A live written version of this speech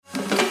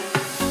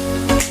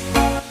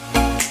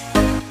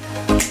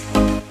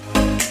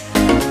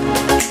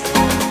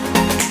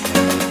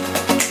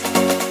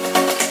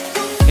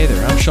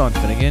Sean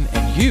Finnegan,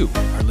 and you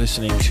are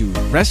listening to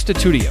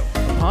Restitutio,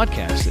 a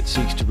podcast that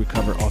seeks to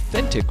recover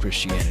authentic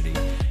Christianity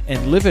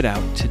and live it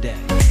out today.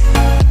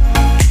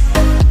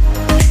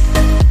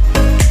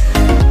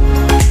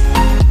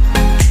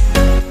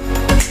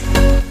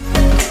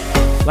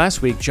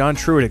 Last week, John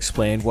Truitt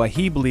explained why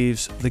he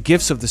believes the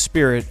gifts of the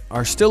Spirit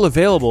are still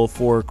available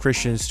for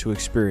Christians to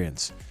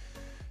experience.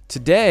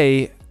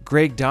 Today,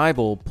 Greg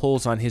Deuble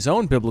pulls on his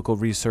own biblical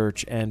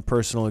research and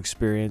personal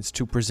experience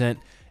to present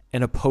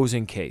an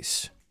opposing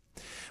case.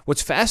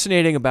 What's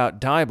fascinating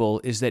about Deuble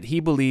is that he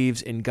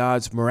believes in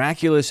God's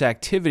miraculous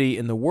activity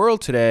in the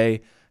world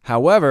today.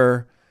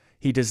 However,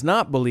 he does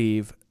not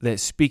believe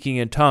that speaking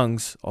in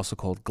tongues, also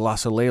called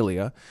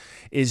glossolalia,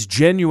 is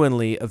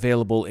genuinely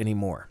available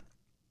anymore.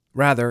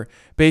 Rather,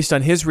 based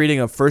on his reading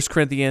of 1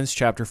 Corinthians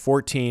chapter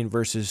 14,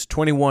 verses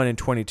 21 and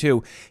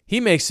 22, he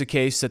makes the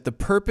case that the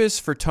purpose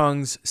for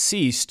tongues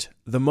ceased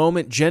the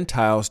moment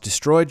Gentiles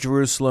destroyed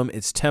Jerusalem,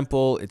 its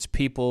temple, its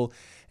people,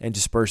 and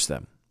dispersed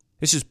them.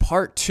 This is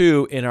part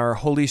 2 in our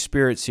Holy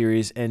Spirit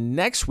series, and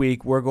next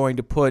week we're going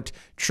to put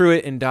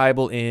Truitt and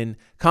Deuble in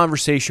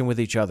conversation with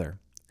each other.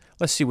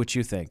 Let's see what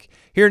you think.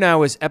 Here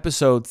now is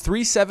episode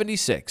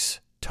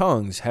 376,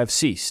 Tongues Have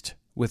Ceased,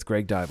 with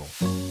Greg Deuble.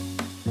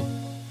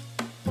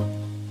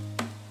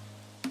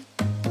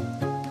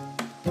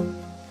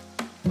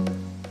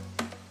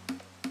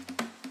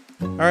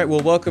 All right, well,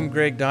 welcome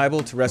Greg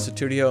Deuble to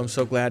Restitutio. I'm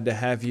so glad to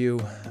have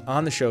you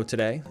on the show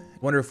today. I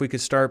wonder if we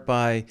could start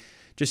by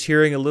just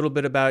hearing a little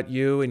bit about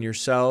you and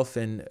yourself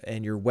and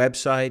your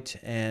website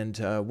and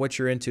what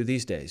you're into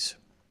these days.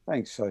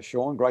 Thanks,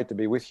 Sean. Great to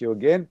be with you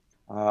again.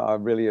 I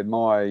really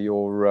admire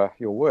your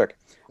work.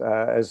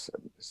 As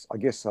I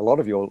guess a lot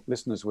of your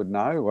listeners would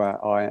know,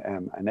 I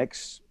am an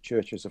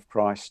ex-Churches of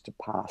Christ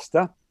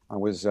pastor. I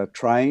was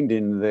trained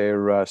in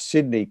their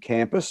Sydney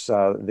campus,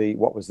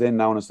 what was then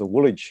known as the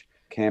Woolwich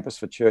campus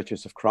for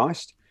Churches of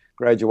Christ.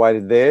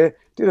 Graduated there,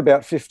 did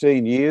about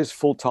 15 years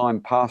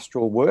full-time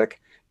pastoral work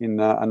in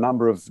a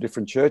number of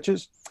different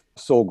churches.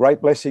 Saw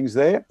great blessings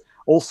there.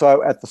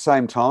 Also, at the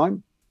same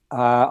time,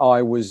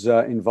 I was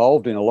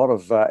involved in a lot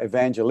of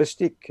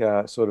evangelistic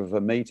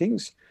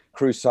meetings,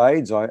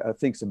 crusades. I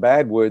think it's a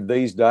bad word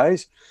these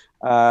days.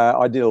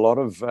 I did a lot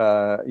of,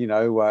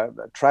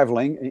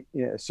 traveling,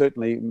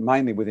 certainly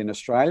mainly within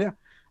Australia,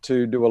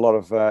 to do a lot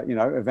of,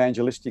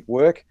 evangelistic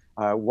work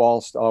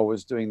whilst I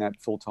was doing that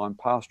full-time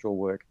pastoral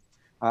work.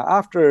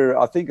 After,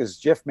 I think, as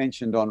Jeff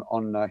mentioned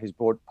on his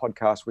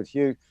podcast with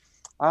you,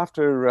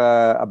 after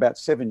about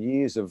 7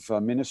 years of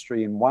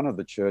ministry in one of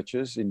the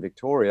churches in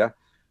Victoria,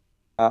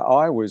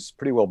 I was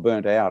pretty well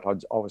burnt out.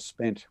 I was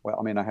spent,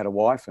 I had a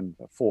wife and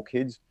 4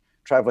 kids,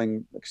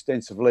 traveling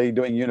extensively,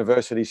 doing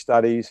university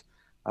studies,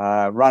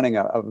 running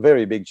a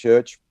very big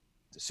church,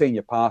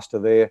 senior pastor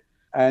there.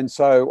 And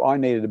so I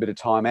needed a bit of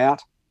time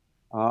out.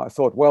 I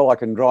thought, well, I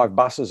can drive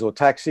buses or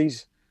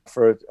taxis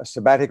for a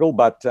sabbatical,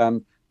 but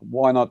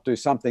why not do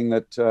something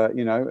that,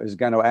 is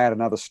going to add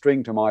another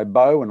string to my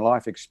bow and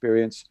life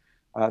experience?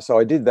 So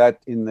I did that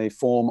in the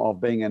form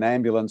of being an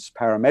ambulance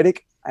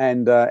paramedic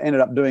and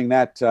ended up doing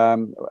that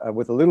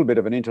with a little bit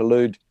of an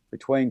interlude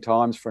between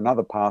times for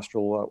another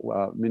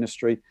pastoral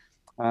ministry.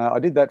 I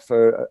did that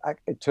for,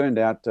 it turned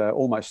out,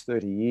 almost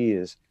 30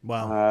 years.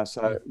 Wow.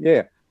 So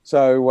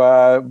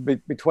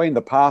between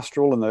the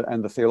pastoral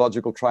and the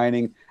theological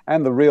training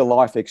and the real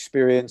life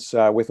experience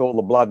with all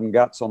the blood and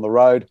guts on the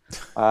road,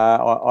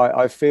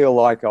 I feel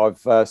like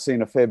I've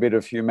seen a fair bit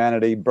of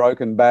humanity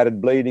broken,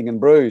 battered, bleeding and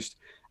bruised.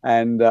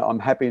 And I'm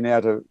happy now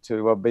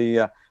to be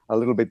a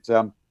little bit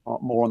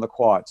more on the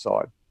quiet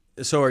side.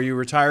 So are you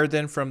retired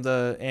then from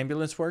the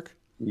ambulance work?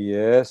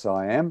 Yes,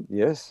 I am.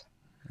 Yes.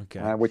 Okay.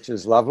 Which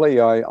is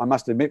lovely. I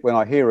must admit, when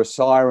I hear a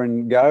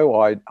siren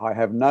go, I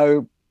have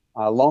no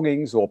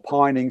longings or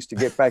pinings to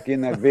get back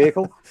in that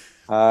vehicle.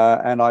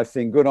 And I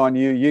think, good on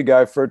you, you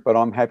go for it, but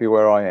I'm happy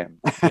where I am.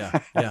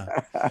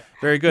 Yeah.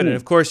 Very good. And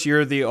of course,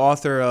 you're the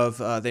author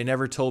of They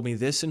Never Told Me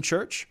This in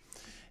Church.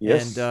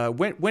 Yes. And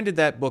when did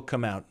that book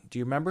come out? Do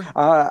you remember?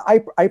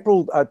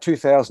 April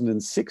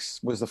 2006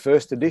 was the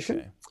first edition,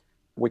 okay.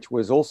 Which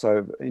was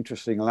also,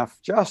 interesting enough,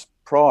 just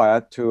prior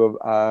to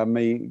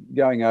me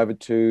going over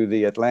to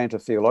the Atlanta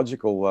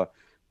Theological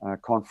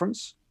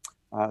Conference.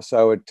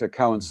 So it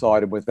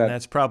coincided with that. And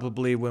that's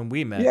probably when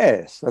we met.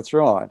 Yes, that's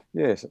right.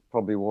 Yes, it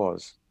probably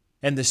was.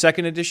 And the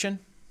second edition?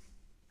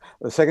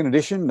 The second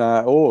edition,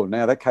 now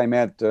that came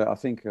out, I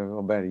think,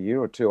 about a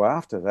year or two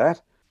after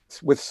that,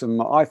 with some,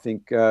 I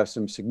think,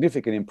 some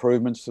significant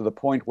improvements to the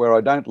point where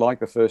I don't like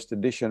the first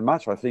edition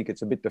much. I think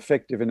it's a bit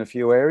defective in a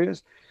few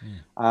areas.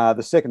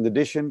 The second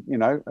edition,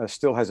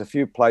 still has a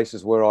few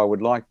places where I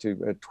would like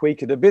to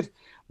tweak it a bit,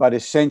 but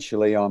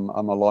essentially I'm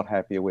a lot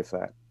happier with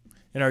that.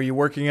 And are you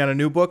working on a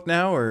new book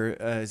now, or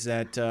is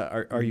that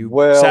are you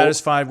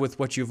satisfied with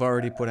what you've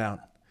already put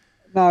out?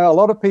 No, a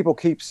lot of people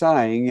keep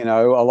saying,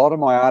 a lot of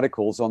my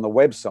articles on the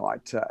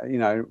website,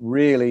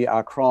 really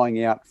are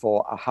crying out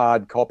for a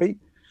hard copy.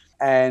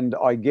 And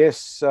I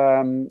guess,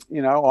 I'm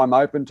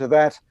open to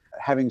that.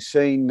 Having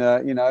seen,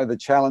 the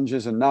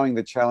challenges and knowing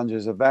the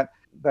challenges of that,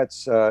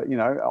 that's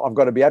I've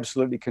got to be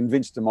absolutely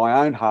convinced in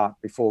my own heart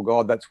before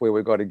God. That's where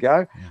we've got to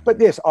go. But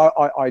yes,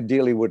 I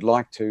ideally would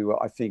like to,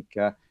 I think,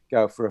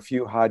 go for a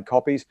few hard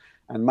copies.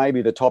 And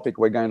maybe the topic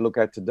we're going to look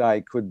at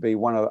today could be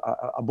one of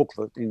a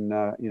booklet in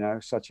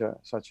such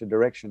a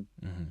direction.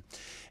 Mm-hmm.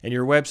 And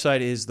your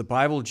website is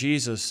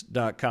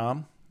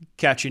thebiblejesus.com.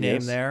 Catchy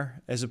name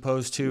there, as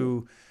opposed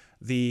to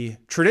the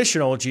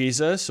traditional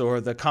Jesus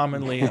or the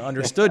commonly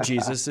understood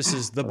Jesus. This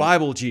is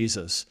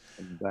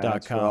thebiblejesus.com.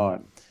 That's right.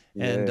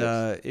 And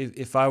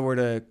if I were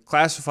to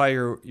classify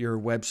your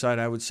website,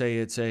 I would say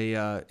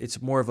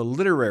it's more of a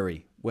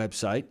literary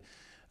website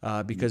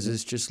because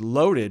it's just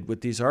loaded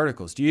with these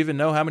articles. Do you even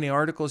know how many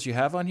articles you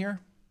have on here?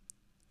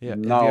 Yeah.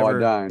 No, have you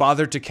ever I don't.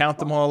 bothered to count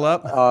them all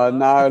up?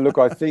 No, look,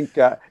 I think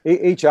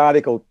each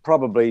article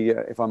probably,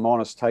 if I'm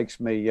honest,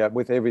 takes me,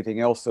 with everything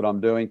else that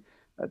I'm doing,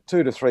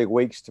 2 to 3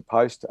 weeks to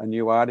post a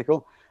new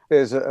article.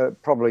 There's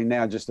probably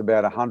now just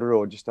about 100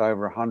 or just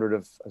over 100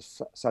 of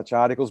such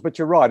articles. But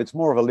you're right, it's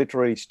more of a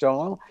literary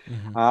style.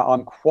 Mm-hmm.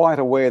 I'm quite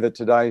aware that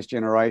today's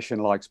generation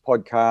likes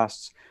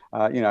podcasts,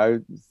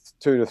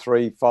 2 to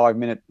 3, 5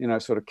 minute,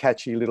 sort of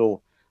catchy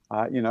little,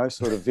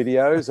 sort of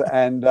videos.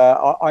 And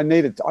I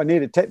need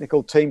a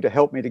technical team to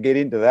help me to get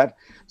into that.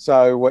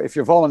 So if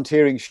you're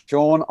volunteering,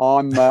 Sean,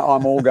 I'm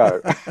all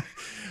go.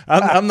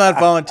 I'm not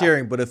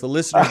volunteering, but if a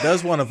listener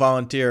does want to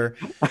volunteer,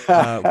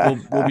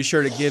 we'll be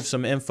sure to give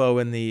some info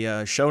in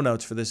the show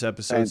notes for this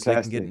episode so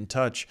they can get in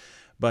touch.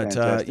 But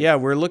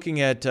we're looking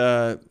at,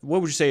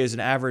 what would you say is an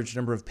average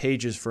number of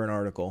pages for an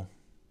article?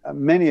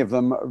 Many of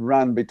them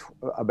run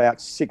about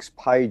 6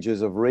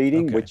 pages of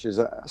reading, which is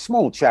a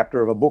small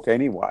chapter of a book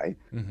anyway.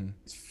 Mm-hmm.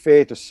 It's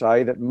fair to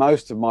say that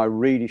most of my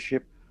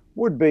readership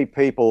would be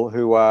people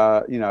who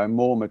are,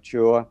 more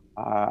mature.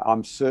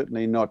 I'm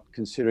certainly not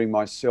considering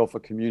myself a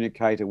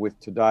communicator with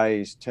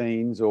today's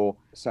teens or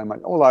so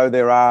much, although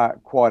there are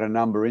quite a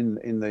number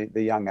in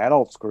the young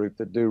adults group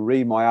that do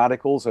read my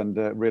articles and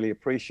really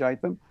appreciate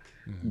them.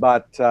 Mm-hmm.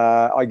 But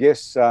I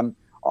guess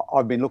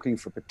I've been looking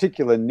for a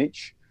particular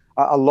niche.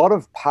 A lot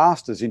of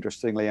pastors,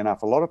 interestingly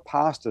enough,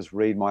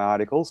 read my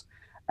articles,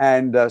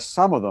 and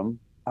some of them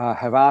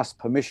have asked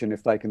permission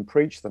if they can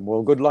preach them.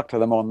 Well, good luck to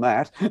them on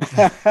that.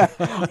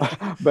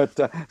 But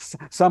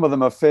some of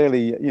them are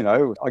fairly,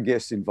 I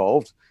guess,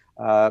 involved,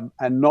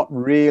 and not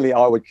really.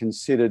 I would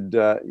consider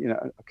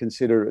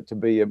it to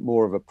be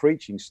more of a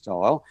preaching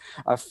style.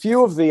 A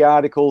few of the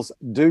articles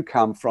do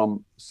come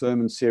from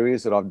sermon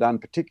series that I've done,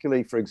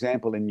 particularly, for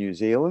example, in New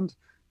Zealand,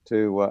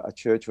 to a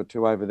church or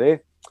two over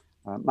there.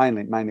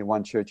 Mainly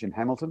one church in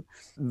Hamilton.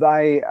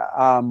 They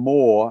are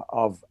more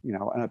of,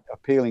 an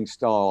appealing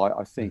style,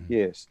 I think,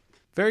 yes.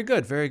 Very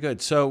good, very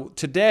good. So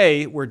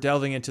today we're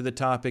delving into the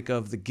topic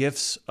of the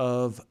gifts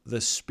of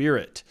the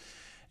Spirit.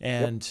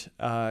 And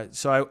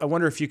so I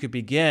wonder if you could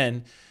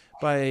begin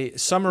by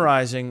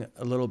summarizing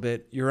a little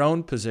bit your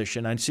own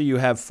position. I see you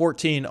have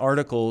 14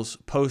 articles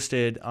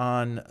posted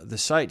on the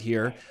site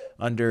here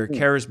under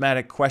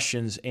Charismatic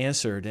Questions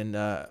Answered. And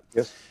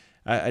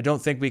I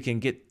don't think we can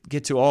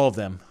get to all of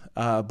them.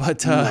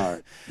 But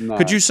no.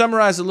 Could you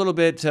summarize a little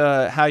bit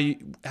how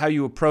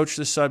you approach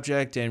the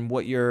subject and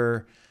what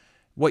your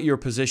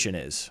position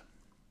is?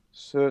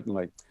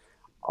 Certainly.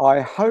 I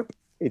hope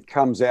it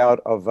comes out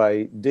of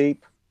a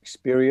deep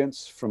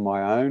experience from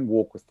my own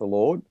walk with the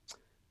Lord,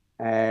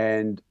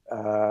 and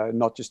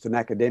not just an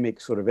academic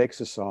sort of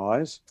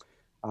exercise.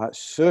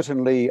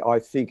 Certainly, I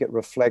think it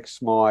reflects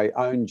my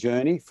own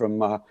journey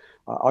from.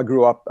 I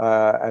grew up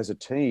as a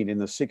teen in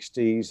the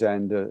 60s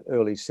and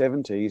early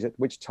 70s, at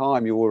which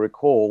time you will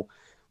recall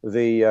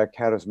the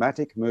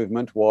charismatic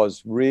movement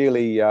was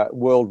really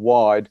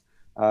worldwide,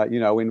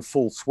 in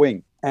full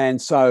swing.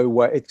 And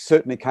so it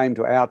certainly came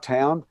to our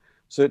town,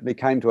 certainly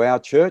came to our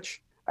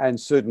church, and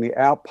certainly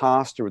our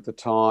pastor at the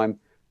time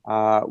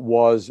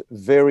was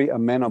very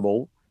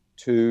amenable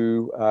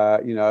to,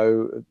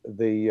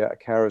 the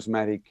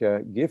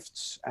charismatic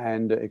gifts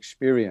and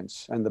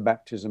experience and the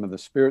baptism of the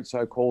Spirit,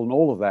 so-called, and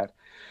all of that.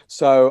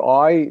 So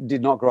I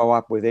did not grow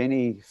up with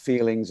any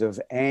feelings of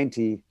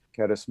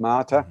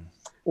anti-charismata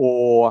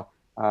or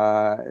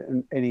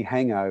any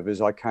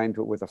hangovers. I came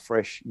to it with a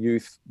fresh,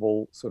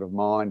 youthful sort of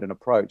mind and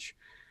approach.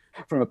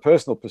 From a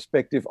personal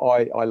perspective,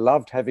 I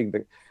loved having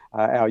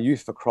our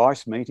Youth for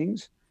Christ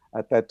meetings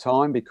at that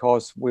time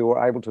because we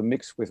were able to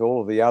mix with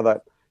all of the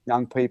other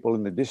young people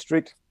in the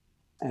district,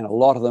 and a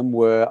lot of them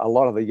were a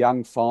lot of the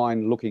young,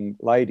 fine-looking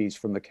ladies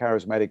from the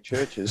charismatic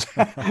churches.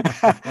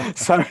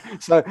 so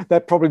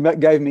that probably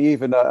gave me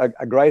even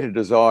a greater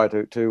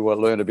desire to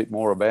learn a bit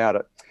more about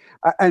it.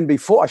 And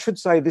before, I should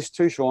say this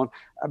too, Sean,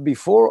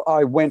 before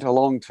I went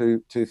along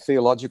to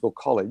theological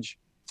college,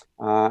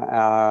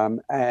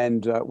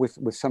 and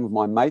with some of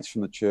my mates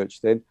from the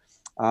church then,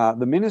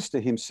 the minister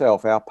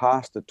himself, our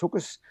pastor, took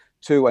us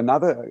to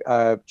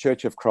another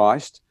Church of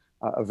Christ,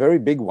 a very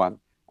big one,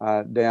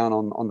 down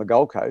on the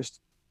Gold Coast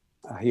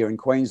here in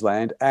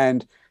Queensland,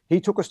 and he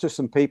took us to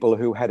some people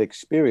who had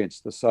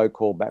experienced the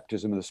so-called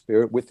baptism of the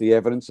Spirit with the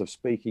evidence of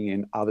speaking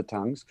in other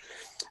tongues.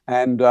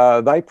 And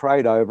they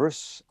prayed over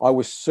us. I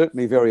was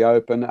certainly very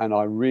open, and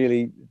I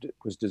really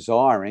was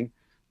desiring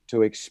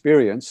to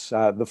experience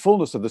the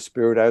fullness of the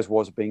Spirit as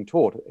was being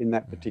taught in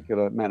that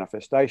particular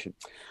manifestation.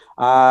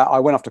 I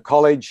went off to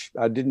college.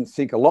 I didn't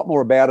think a lot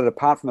more about it,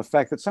 apart from the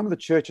fact that some of the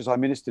churches I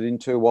ministered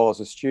into while I was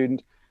a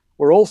student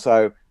were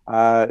also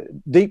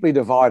deeply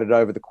divided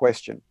over the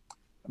question.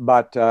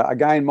 But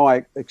again,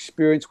 my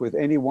experience with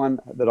anyone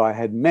that I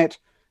had met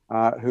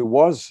who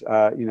was,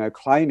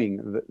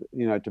 claiming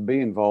that, to be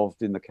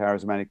involved in the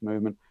charismatic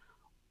movement,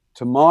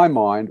 to my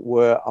mind,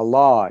 were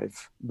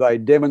alive. They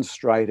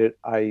demonstrated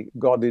a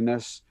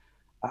godliness,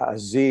 a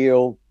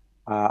zeal,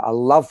 a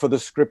love for the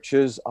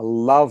scriptures, a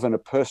love and a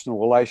personal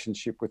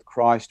relationship with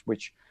Christ,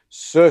 which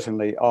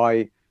certainly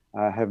I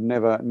have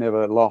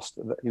never lost,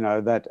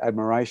 that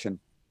admiration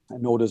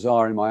nor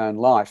desire in my own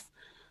life.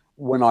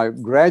 When I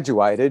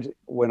graduated,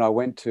 when I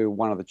went to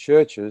one of the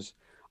churches,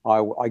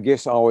 I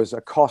guess I was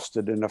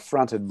accosted and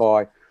affronted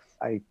by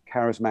a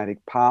charismatic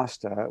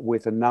pastor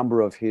with a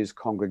number of his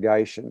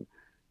congregation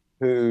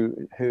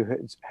who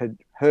had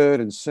heard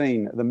and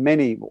seen the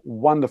many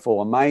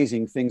wonderful,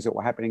 amazing things that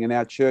were happening in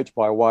our church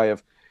by way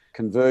of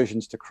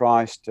conversions to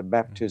Christ, to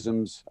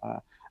baptisms,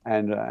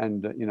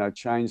 and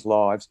changed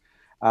lives.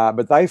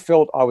 But they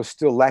felt I was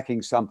still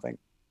lacking something.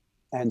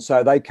 And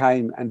so they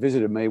came and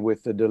visited me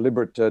with the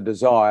deliberate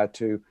desire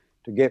to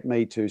get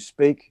me to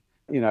speak,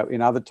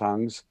 in other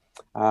tongues,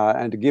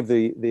 and to give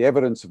the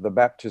evidence of the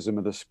baptism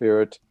of the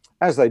Spirit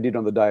as they did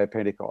on the day of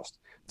Pentecost.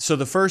 So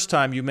the first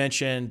time you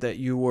mentioned that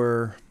you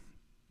were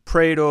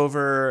prayed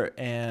over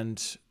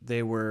and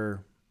they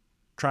were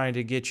trying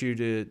to get you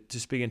to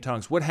speak in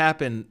tongues. What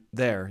happened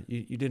there?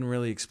 You didn't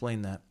really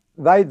explain that.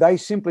 They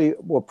simply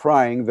were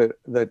praying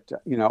that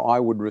I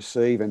would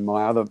receive, and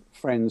my other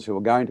friends who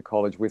were going to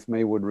college with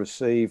me would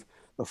receive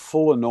the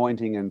full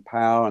anointing and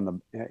power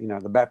and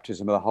the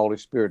baptism of the Holy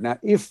Spirit. Now,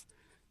 if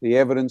the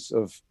evidence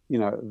of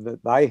that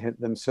they had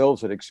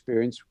themselves had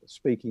experienced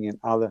speaking in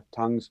other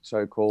tongues,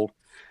 so-called,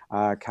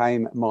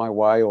 came my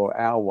way or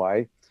our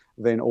way,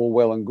 then all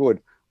well and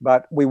good.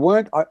 But we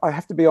weren't. I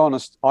have to be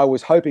honest. I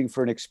was hoping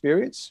for an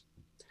experience.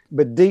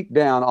 But deep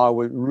down, I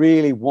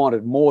really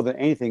wanted, more than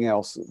anything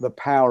else, the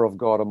power of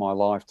God in my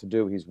life to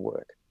do his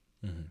work.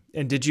 Mm-hmm.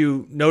 And did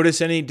you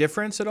notice any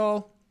difference at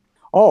all?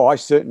 Oh, I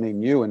certainly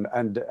knew and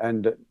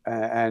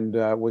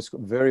was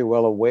very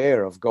well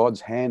aware of God's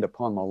hand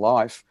upon my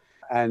life.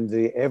 And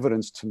the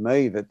evidence to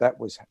me that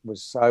was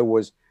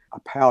a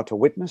power to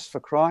witness for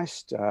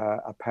Christ,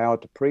 a power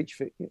to preach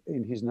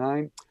in his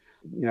name,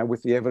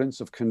 with the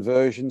evidence of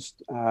conversions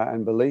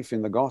and belief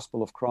in the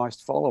gospel of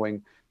Christ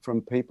following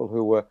from people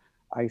who were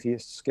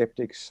atheists,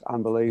 skeptics,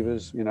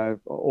 unbelievers,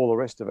 all the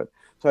rest of it.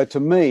 So to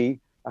me,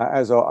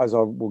 as I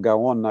will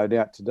go on no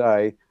doubt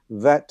today,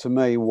 that to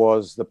me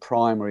was the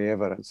primary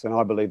evidence. And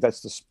I believe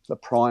that's the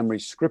primary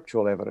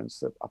scriptural evidence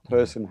that a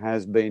person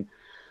has been,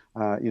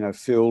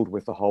 filled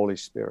with the Holy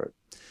Spirit.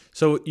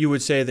 So you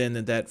would say then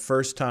that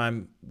first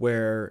time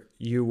where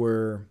you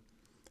were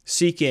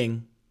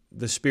seeking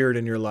the Spirit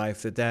in your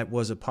life, that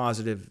was a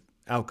positive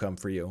outcome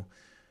for you.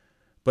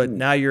 But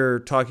now you're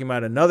talking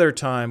about another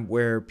time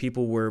where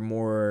people were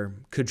more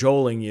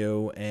cajoling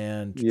you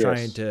and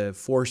trying to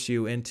force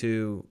you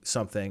into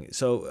something.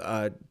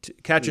 So to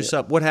catch us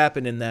up, what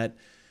happened in that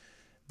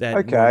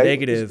more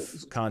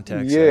negative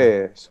context?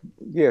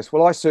 Yes.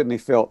 Well, I certainly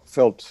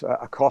felt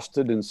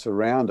accosted and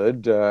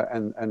surrounded,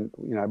 and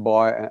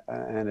by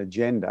an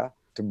agenda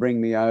to bring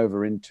me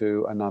over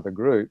into another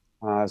group.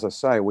 As I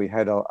say, we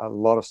had a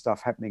lot of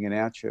stuff happening in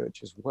our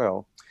church as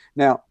well.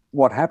 Now,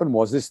 what happened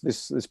was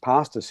this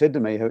pastor said to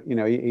me,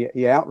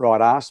 he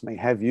outright asked me,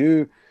 "Have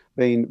you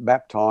been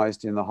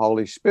baptized in the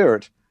Holy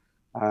Spirit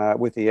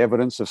with the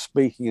evidence of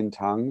speaking in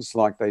tongues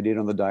like they did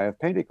on the day of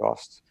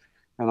Pentecost?"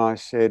 And I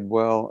said,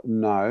 "Well,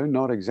 no,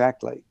 not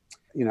exactly.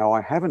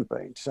 I haven't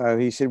been." So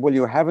he said, "Well,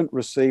 you haven't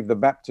received the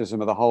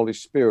baptism of the Holy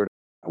Spirit."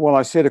 Well,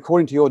 I said,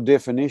 according to your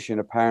definition,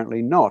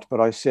 apparently not. But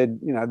I said,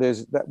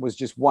 that was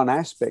just one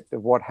aspect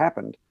of what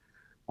happened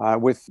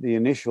with the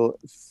initial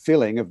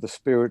filling of the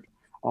Spirit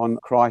on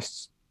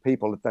Christ's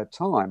people at that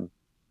time.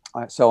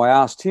 So I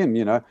asked him,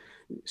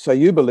 so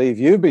you believe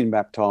you've been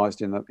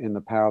baptized in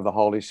the power of the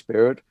Holy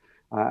Spirit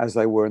as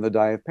they were in the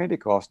day of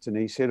Pentecost? And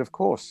he said, of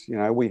course,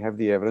 we have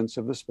the evidence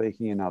of the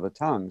speaking in other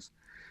tongues.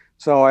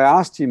 So I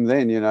asked him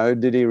then,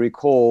 did he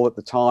recall at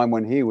the time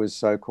when he was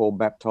so-called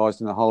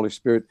baptized in the Holy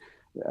Spirit,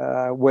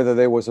 whether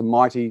there was a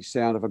mighty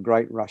sound of a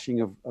great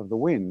rushing of the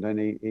wind? And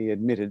he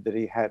admitted that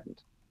he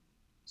hadn't.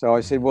 So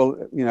I said, well,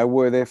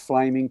 were there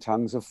flaming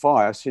tongues of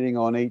fire sitting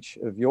on each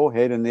of your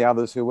head and the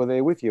others who were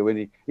there with you?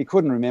 And he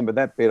couldn't remember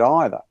that bit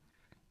either.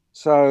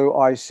 So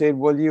I said,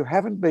 well, you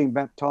haven't been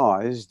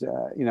baptized,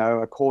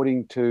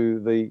 according to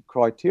the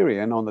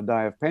criterion on the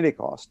day of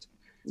Pentecost,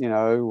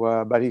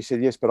 but he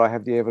said, yes, but I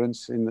have the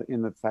evidence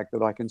in the fact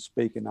that I can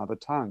speak in other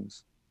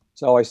tongues.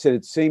 So I said,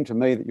 it seemed to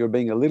me that you're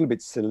being a little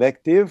bit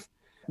selective.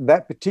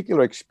 That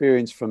particular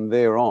experience from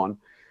there on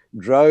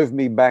drove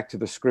me back to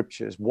the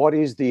scriptures. What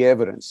is the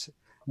evidence?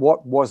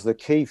 What was the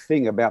key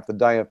thing about the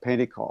day of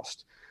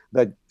Pentecost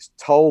that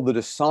told the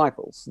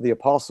disciples, the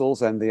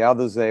apostles, and the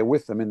others there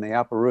with them in the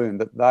upper room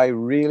that they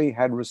really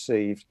had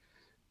received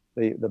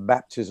the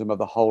baptism of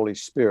the Holy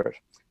Spirit,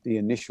 the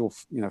initial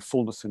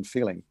fullness and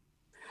filling?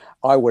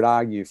 I would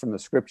argue from the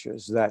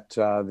scriptures that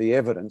the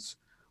evidence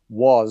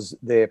was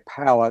their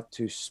power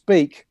to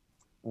speak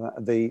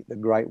the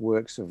great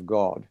works of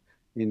God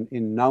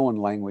in known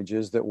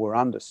languages that were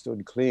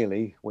understood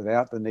clearly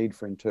without the need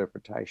for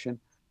interpretation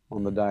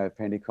on the day of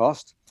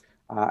Pentecost,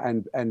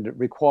 and it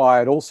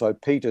required also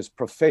Peter's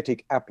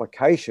prophetic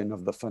application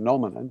of the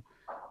phenomenon,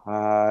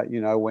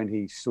 when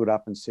he stood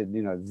up and said,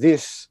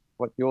 this,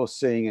 what you're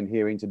seeing and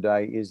hearing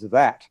today is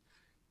that,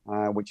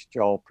 which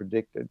Joel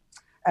predicted.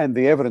 And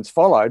the evidence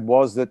followed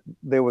was that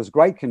there was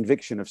great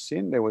conviction of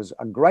sin. There was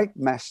a great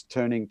mass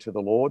turning to the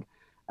Lord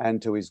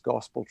and to his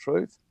gospel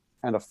truth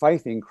and a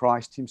faith in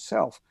Christ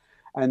himself.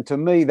 And to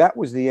me, that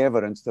was the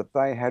evidence that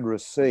they had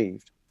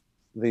received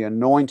the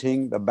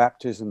anointing, the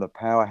baptism, the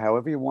power,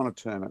 however you want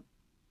to term it,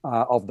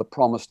 of the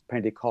promised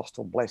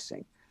Pentecostal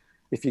blessing.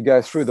 If you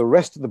go through the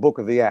rest of the book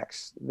of the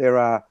Acts, there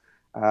are,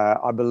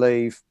 I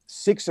believe,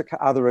 6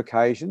 other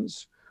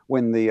occasions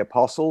when the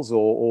apostles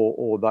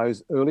or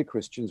those early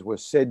Christians were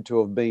said to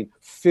have been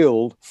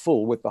filled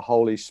full with the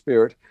Holy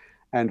Spirit,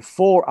 and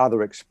 4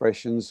 other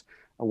expressions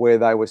where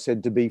they were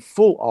said to be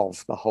full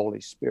of the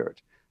Holy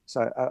Spirit.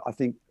 So I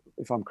think,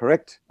 if I'm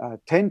correct,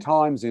 10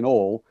 times in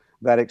all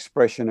that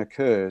expression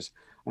occurs.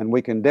 And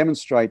we can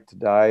demonstrate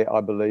today,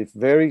 I believe,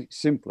 very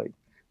simply,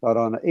 that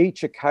on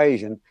each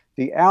occasion,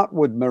 the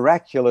outward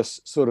miraculous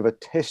sort of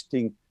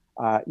attesting,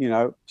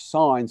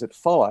 signs that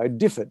followed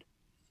differed.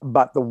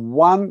 But the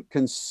one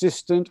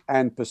consistent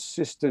and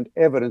persistent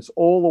evidence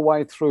all the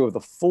way through of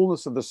the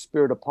fullness of the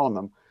Spirit upon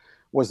them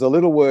was the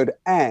little word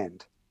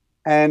and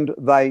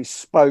they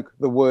spoke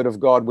the word of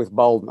God with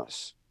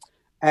boldness,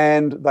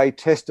 and they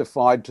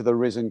testified to the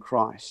risen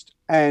Christ,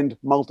 and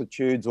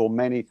multitudes or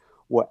many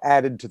were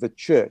added to the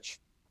church.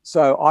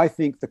 So I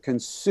think the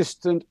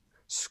consistent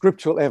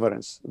scriptural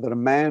evidence that a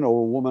man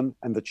or a woman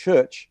and the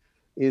church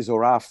is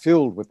or are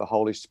filled with the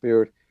Holy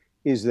Spirit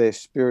is their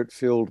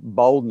Spirit-filled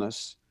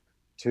boldness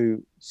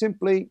to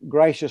simply,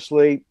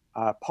 graciously,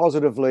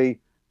 positively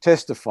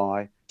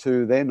testify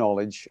to their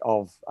knowledge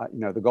of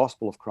the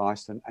gospel of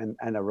Christ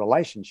and a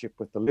relationship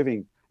with the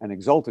living and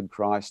exalted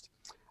Christ,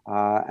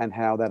 and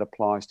how that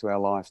applies to our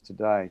lives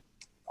today.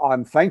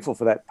 I'm thankful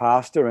for that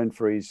pastor and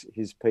for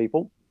his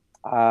people.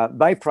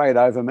 They prayed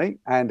over me,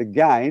 and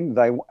again,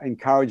 they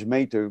encouraged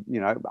me to,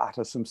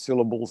 utter some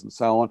syllables and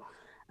so on.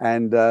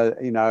 And,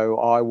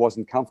 I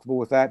wasn't comfortable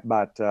with that,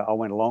 but I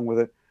went along with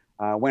it,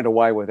 went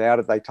away without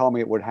it. They told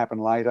me it would happen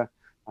later.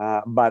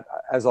 But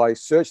as I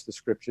searched the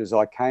scriptures,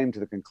 I came to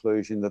the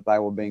conclusion that they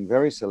were being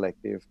very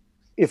selective.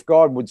 If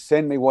God would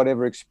send me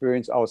whatever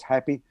experience, I was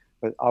happy,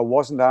 but I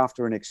wasn't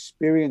after an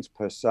experience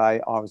per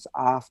se. I was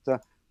after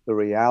the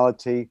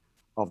reality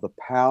of the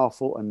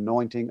powerful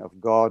anointing of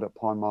God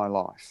upon my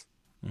life.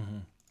 Mm-hmm.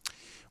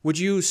 Would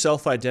you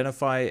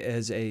self-identify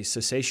as a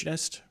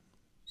cessationist?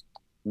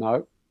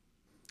 No.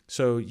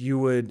 So you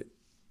would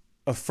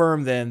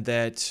affirm then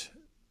that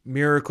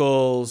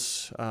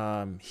miracles,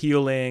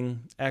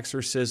 healing,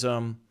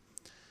 exorcism,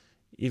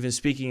 even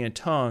speaking in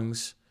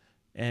tongues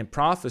and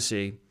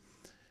prophecy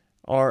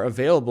are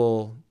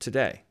available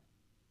today?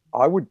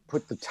 I would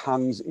put the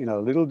tongues in a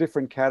little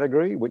different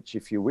category, which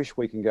if you wish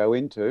we can go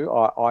into.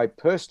 I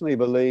personally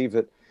believe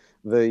that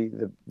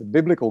the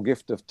biblical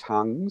gift of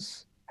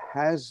tongues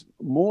has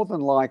more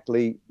than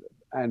likely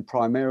and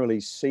primarily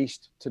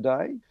ceased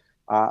today.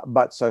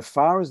 But so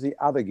far as the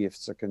other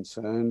gifts are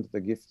concerned,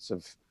 the gifts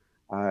of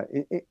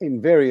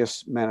in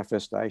various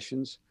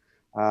manifestations,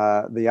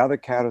 the other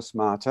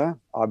charismata,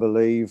 I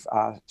believe,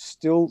 are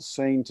still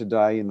seen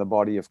today in the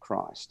body of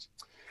Christ.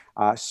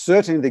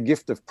 Certainly the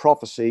gift of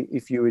prophecy,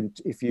 if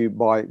you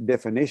by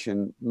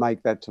definition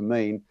make that to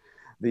mean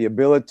the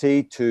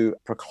ability to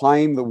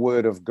proclaim the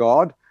word of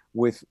God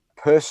with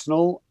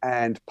personal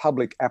and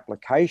public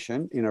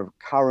application in a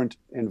current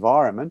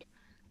environment,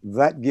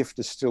 that gift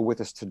is still with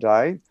us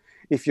today.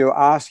 If you're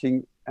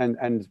asking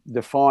and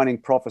defining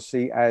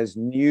prophecy as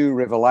new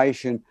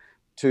revelation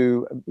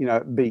to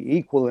be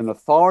equal in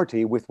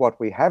authority with what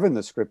we have in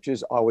the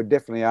scriptures, I would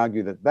definitely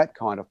argue that that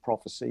kind of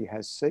prophecy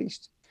has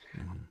ceased.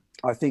 Mm-hmm.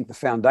 I think the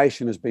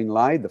foundation has been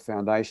laid, the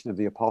foundation of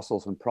the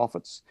apostles and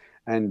prophets,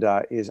 and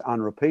is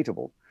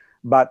unrepeatable.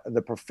 But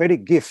the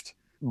prophetic gift,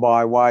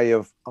 by way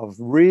of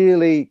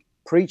really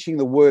preaching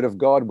the word of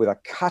God with a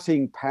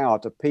cutting power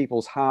to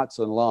people's hearts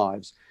and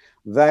lives,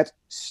 that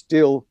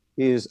still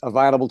is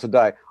available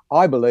today.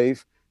 I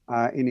believe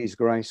in His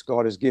grace,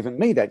 God has given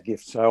me that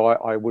gift. So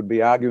I would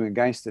be arguing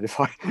against it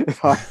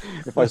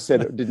if I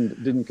said it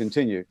didn't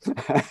continue.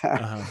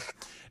 Uh-huh.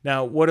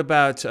 Now, what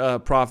about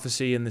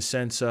prophecy in the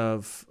sense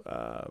of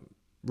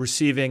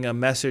receiving a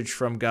message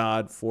from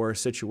God for a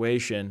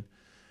situation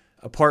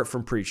apart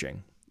from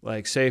preaching?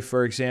 Like, say,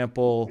 for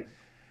example,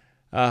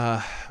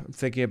 I'm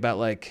thinking about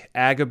like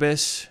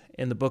Agabus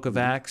in the book of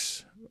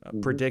Acts,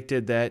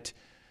 predicted that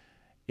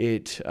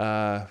it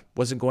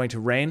wasn't going to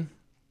rain,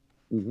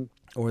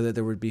 or that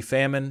there would be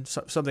famine,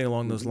 something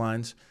along those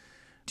lines.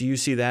 Do you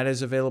see that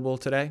as available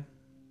today?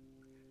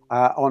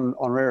 On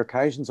rare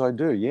occasions, I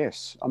do.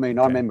 Yes. I mean,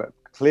 I Okay. remember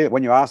clear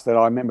when you asked that.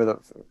 I remember that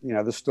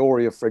the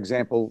story of, for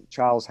example,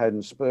 Charles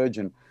Haddon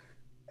Spurgeon,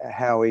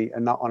 how he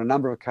on a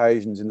number of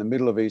occasions in the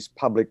middle of his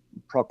public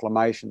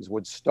proclamations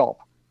would stop,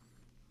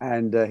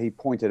 and he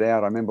pointed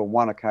out. I remember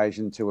one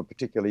occasion to a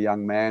particular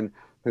young man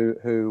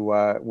who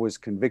was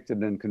convicted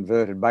and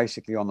converted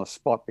basically on the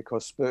spot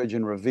because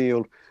Spurgeon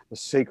revealed the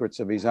secrets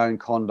of his own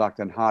conduct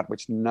and heart,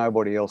 which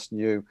nobody else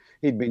knew.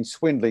 He'd been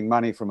swindling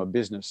money from a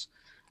business.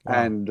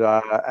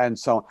 Wow. And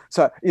so on.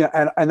 So,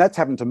 and that's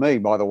happened to me,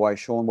 by the way,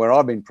 Sean, where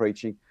I've been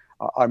preaching.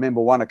 I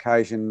remember one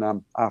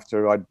occasion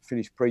after I'd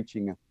finished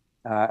preaching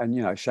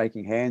and,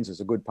 shaking hands as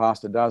a good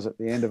pastor does at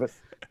the end of it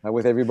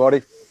with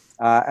everybody.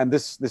 And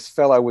this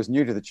fellow was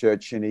new to the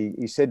church, and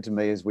he said to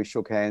me as we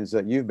shook hands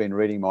that you've been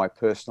reading my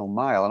personal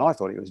mail. And I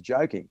thought he was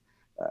joking.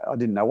 I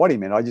didn't know what he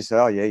meant. I just said,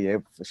 oh, yeah.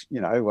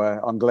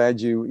 I'm glad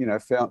you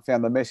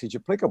found the message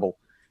applicable.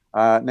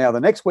 Now,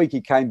 the next week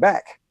he came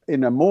back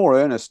in a more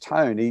earnest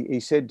tone. He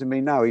said to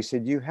me, no, he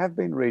said, you have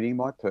been reading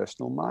my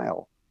personal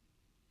mail.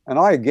 And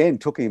I again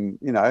took him,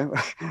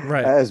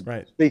 as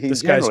speaking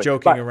this generally. guy's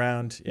joking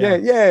around.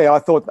 Yeah. I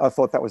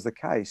thought that was the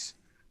case.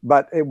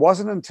 But it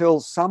wasn't until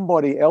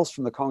somebody else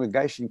from the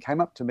congregation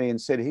came up to me and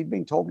said he'd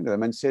been talking to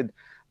them and said,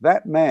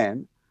 that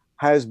man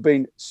has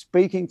been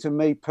speaking to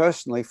me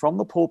personally from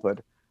the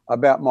pulpit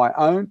about my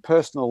own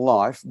personal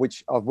life,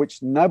 of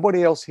which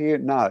nobody else here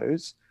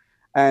knows.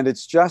 And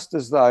it's just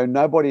as though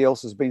nobody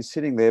else has been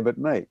sitting there but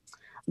me.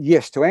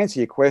 Yes, to answer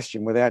your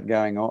question without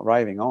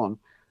raving on,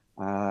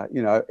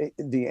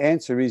 the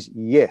answer is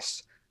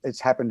yes.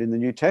 It's happened in the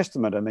New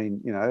Testament. I mean,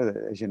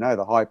 as you know,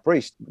 the high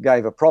priest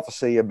gave a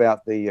prophecy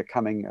about the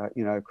coming,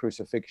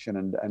 crucifixion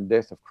and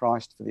death of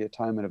Christ for the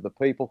atonement of the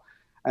people.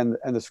 And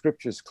the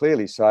scriptures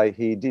clearly say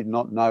he did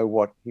not know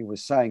what he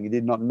was saying. He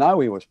did not know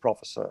he was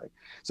prophesying.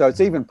 So it's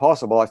even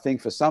possible, I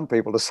think, for some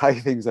people to say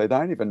things they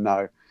don't even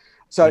know.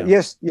 So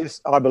yes,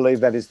 I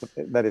believe that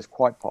is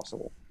quite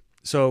possible.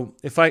 So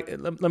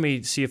let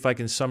me see if I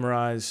can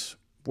summarize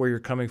where you're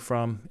coming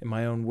from in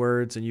my own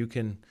words, and you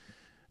can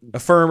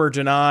affirm or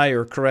deny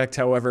or correct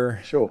however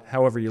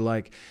you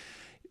like.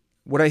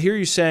 What I hear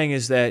you saying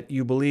is that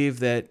you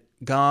believe that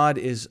God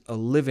is a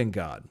living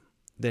God,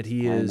 that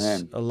he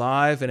is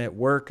alive and at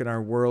work in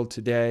our world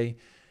today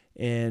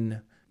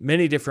in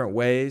many different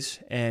ways,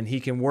 and he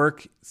can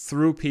work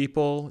through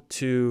people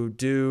to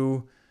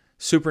do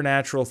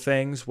supernatural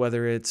things,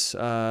 whether it's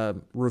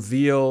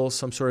reveal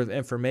some sort of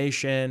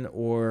information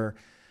or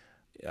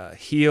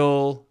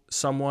heal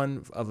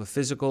someone of a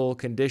physical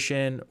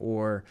condition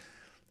or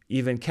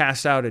even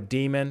cast out a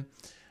demon,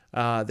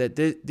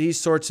 these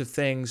sorts of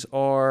things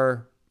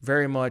are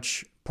very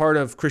much part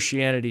of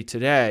Christianity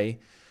today,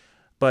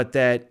 but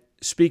that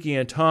speaking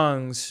in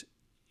tongues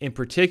in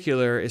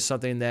particular is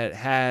something that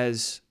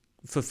has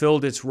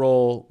fulfilled its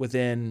role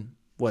within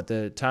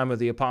the time of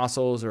the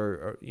apostles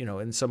or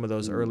in some of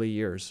those early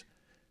years.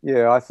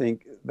 Yeah, I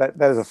think that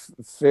is a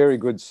very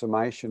good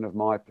summation of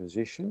my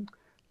position.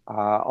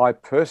 I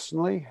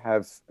personally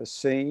have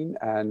seen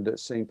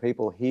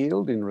people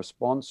healed in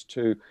response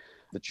to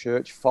the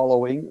church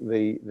following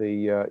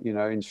the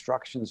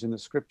instructions in the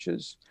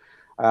scriptures.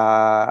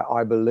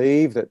 I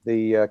believe that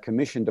the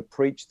commission to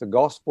preach the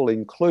gospel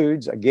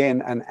includes,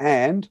 again,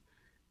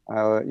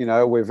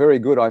 we're very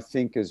good, I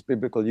think, as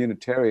biblical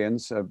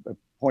Unitarians,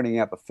 pointing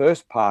out the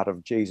first part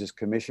of Jesus'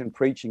 commission,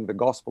 preaching the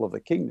gospel of the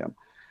kingdom.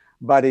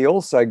 But he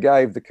also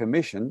gave the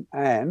commission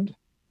and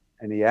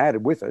he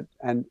added with it,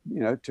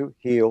 to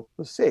heal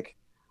the sick.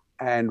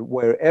 And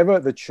wherever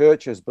the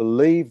church has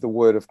believed the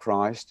word of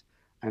Christ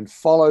and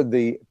followed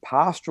the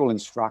pastoral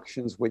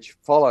instructions which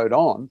followed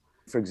on,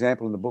 for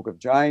example, in the book of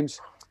James,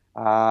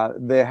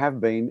 there have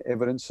been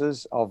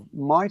evidences of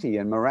mighty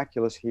and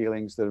miraculous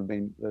healings that have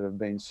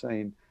been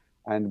seen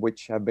and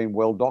which have been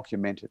well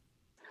documented.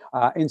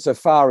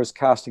 Insofar as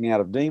casting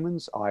out of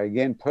demons, I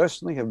again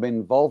personally have been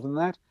involved in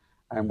that,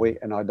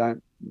 and I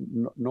don't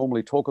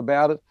normally talk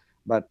about it,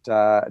 but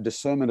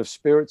discernment of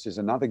spirits is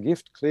another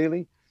gift,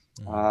 clearly,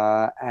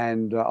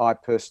 and I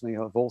personally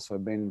have also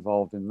been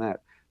involved in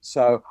that.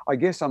 So I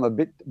guess I'm a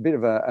bit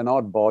of an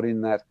oddbod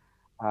in that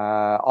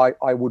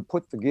I would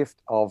put the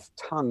gift of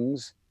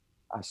tongues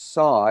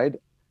aside,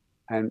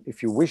 and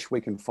if you wish, we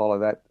can follow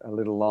that a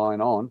little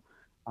line on.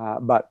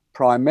 But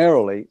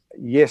primarily,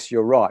 yes,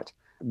 you're right.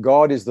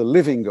 God is the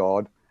living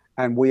God,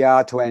 and we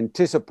are to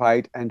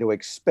anticipate and to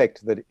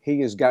expect that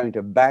he is going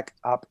to back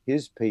up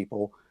his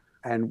people,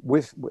 and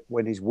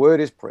when his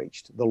word is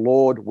preached, the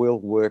Lord will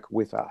work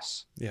with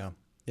us. Yeah.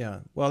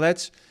 Well,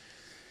 that's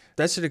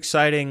an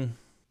exciting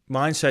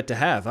mindset to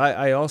have.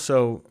 I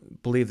also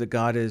believe that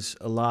God is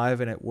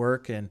alive and at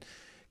work and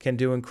can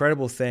do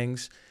incredible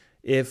things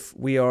if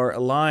we are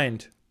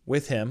aligned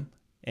with him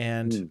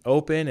and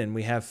open and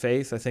we have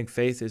faith. I think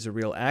faith is a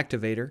real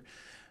activator,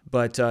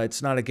 but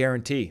it's not a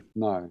guarantee.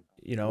 No.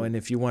 And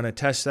if you want to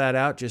test that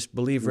out, just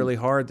believe really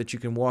hard that you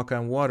can walk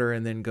on water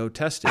and then go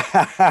test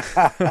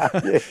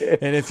it.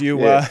 And if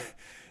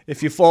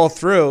you fall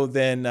through,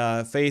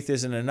 then faith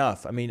isn't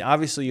enough. I mean,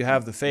 obviously you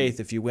have the faith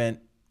if you went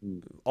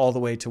all the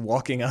way to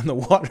walking on the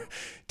water,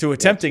 to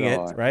attempting it,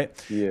 right?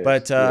 Yes,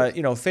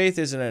 but, faith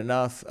isn't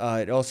enough.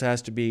 It also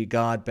has to be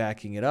God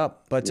backing it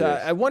up. But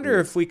I wonder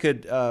if we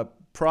could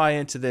pry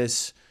into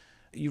this.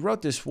 You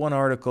wrote this one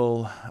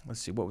article,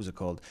 let's see, what was it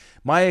called?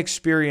 My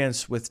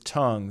Experience with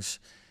Tongues.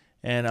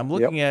 And I'm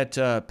looking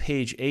at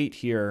page 8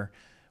 here,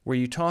 where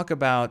you talk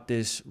about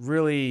this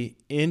really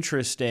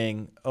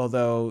interesting,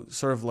 although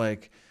sort of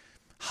like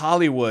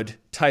Hollywood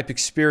type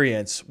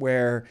experience,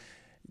 where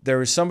there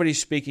was somebody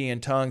speaking in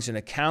tongues and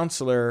a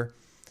counselor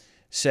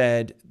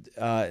said,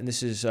 and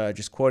this is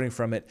just quoting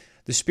from it,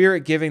 "The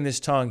Spirit giving this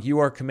tongue, you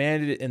are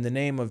commanded in the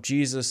name of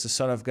Jesus, the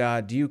Son of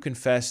God. Do you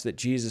confess that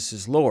Jesus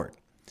is Lord?"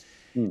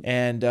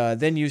 And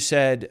then you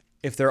said,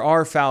 "If there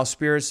are foul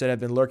spirits that have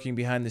been lurking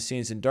behind the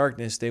scenes in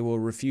darkness, they will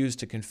refuse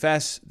to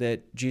confess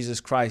that Jesus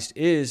Christ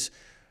is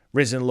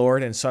risen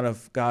Lord and Son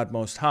of God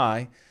Most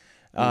High."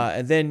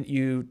 And then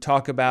you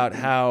talk about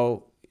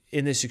how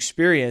in this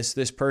experience,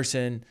 this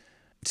person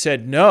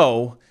said,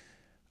 "No,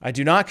 I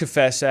do not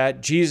confess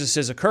that. Jesus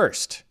is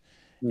accursed."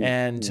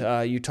 And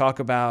you talk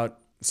about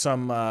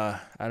some, I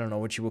don't know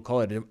what you would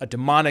call it, a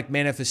demonic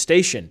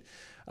manifestation.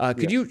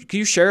 Could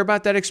you share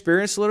about that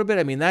experience a little bit?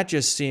 I mean, that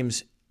just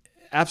seems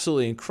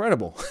absolutely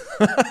incredible.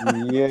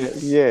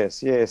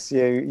 Yes.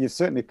 You've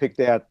certainly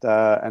picked out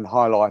and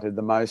highlighted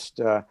the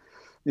most, I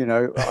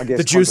guess,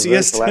 the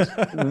juiciest,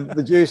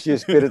 the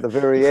juiciest bit at the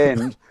very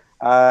end.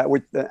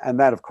 And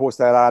that, of course,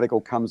 that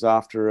article comes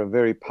after a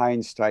very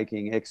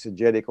painstaking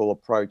exegetical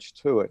approach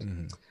to it.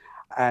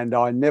 And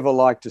I never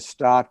like to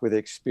start with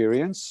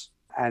experience.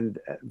 And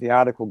the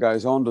article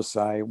goes on to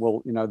say,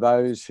 well,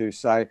 those who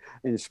say,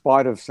 in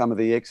spite of some of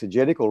the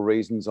exegetical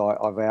reasons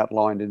I've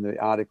outlined in the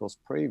articles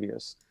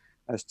previous,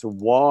 as to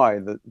why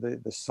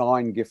the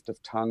sign gift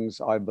of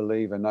tongues, I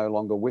believe, are no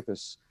longer with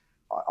us.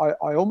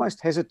 I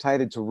almost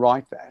hesitated to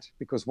write that,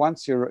 because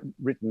once you're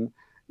written,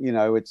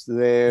 it's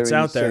there. It's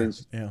out there.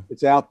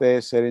 It's out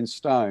there, set in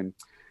stone.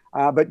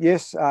 But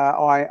yes,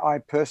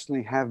 I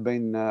personally have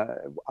been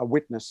a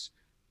witness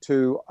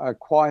to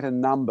quite a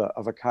number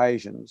of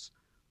occasions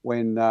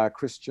when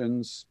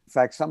Christians, in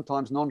fact,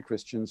 sometimes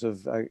non-Christians,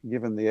 have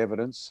given the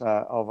evidence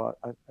of a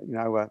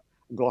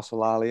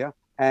glossolalia,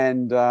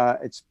 and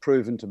it's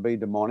proven to be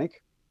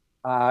demonic.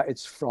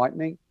 It's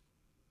frightening.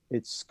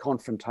 It's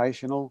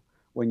confrontational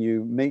when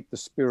you meet the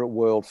spirit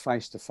world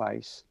face to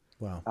face,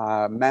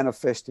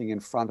 manifesting in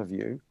front of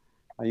you.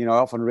 I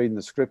often read in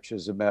the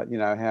scriptures about,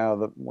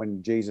 how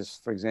when Jesus,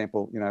 for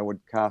example, would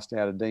cast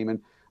out a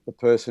demon, the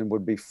person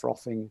would be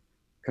frothing,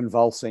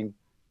 convulsing,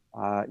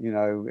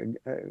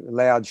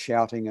 loud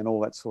shouting and all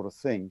that sort of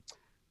thing.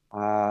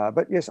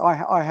 But yes,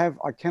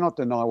 I cannot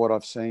deny what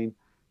I've seen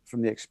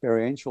from the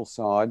experiential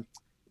side.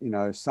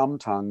 Some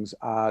tongues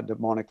are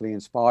demonically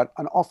inspired,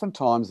 and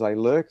oftentimes they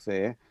lurk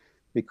there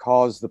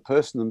because the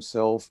person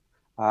themselves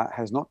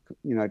has not,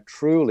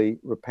 truly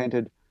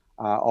repented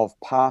of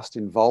past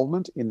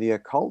involvement in the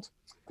occult.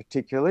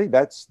 Particularly,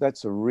 that's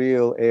a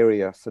real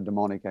area for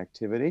demonic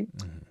activity.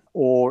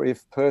 Or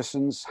if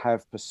persons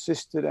have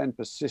persisted and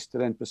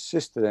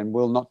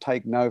will not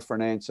take no for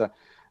an answer,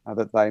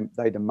 that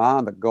they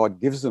demand that God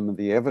gives them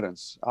the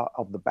evidence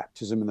of the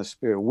baptism in the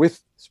Spirit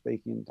with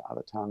speaking into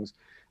other tongues,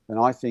 then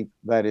I think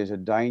that is a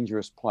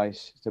dangerous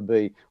place to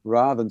be.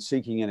 Rather than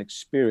seeking an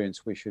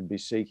experience, we should be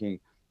seeking,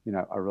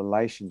 a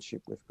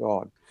relationship with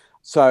God.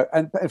 So,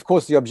 and of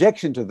course, the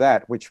objection to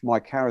that, which my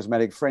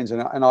charismatic friends,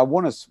 and I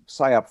want to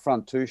say up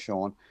front too,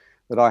 Sean,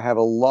 that I have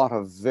a lot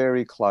of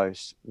very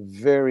close,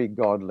 very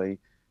godly,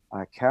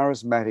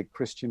 charismatic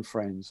Christian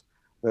friends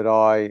that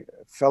I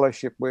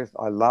fellowship with,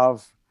 I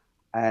love,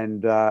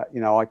 and,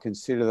 I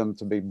consider them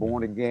to be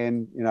born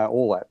again,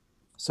 all that.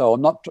 So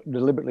I'm not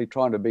deliberately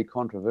trying to be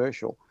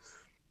controversial.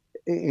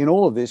 In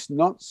all of this,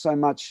 not so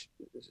much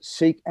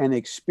seek an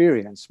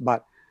experience,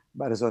 but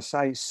as I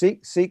say,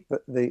 seek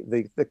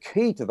the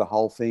key to the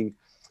whole thing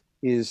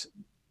is,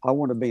 I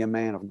want to be a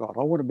man of God.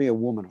 I want to be a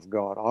woman of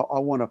God. I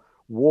want to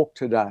walk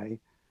today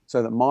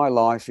so that my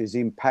life is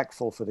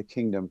impactful for the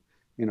kingdom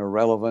in a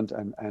relevant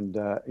and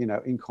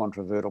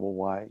incontrovertible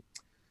way.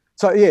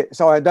 So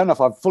I don't know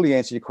if I've fully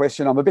answered your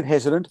question. I'm a bit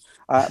hesitant,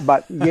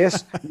 but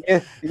yes,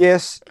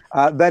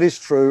 that is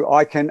true.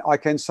 I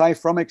can say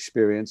from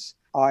experience,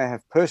 I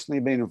have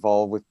personally been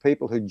involved with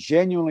people who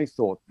genuinely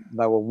thought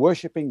they were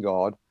worshiping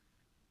God,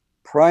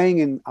 praying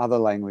in other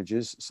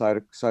languages,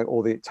 so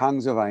or the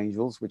tongues of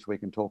angels, which we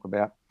can talk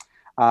about,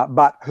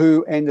 but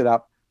who ended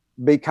up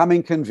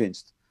becoming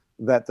convinced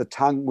that the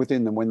tongue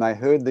within them, when they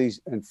heard these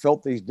and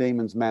felt these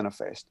demons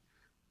manifest,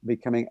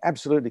 becoming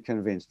absolutely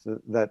convinced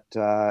that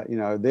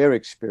their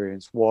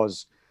experience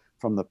was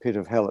from the pit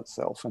of hell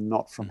itself and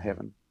not from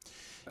heaven.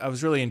 I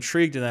was really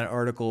intrigued in that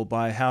article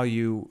by how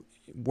you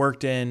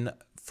worked in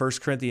 1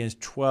 Corinthians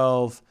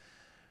 12,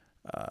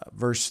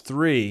 verse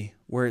 3,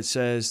 where it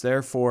says,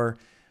 "Therefore,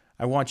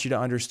 I want you to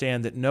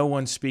understand that no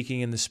one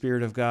speaking in the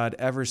Spirit of God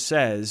ever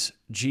says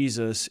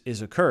Jesus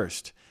is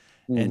accursed.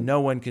 And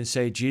no one can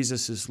say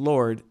Jesus is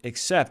Lord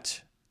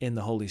except in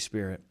the Holy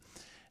Spirit.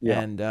 Yeah.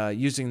 And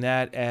using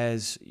that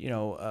as,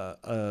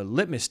 a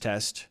litmus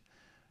test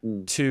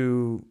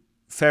to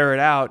ferret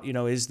out,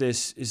 is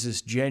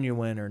this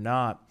genuine or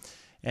not?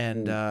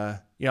 And, I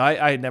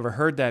had never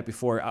heard that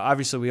before.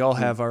 Obviously, we all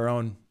have our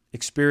own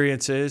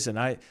experiences, and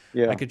I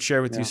could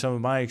share with you some of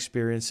my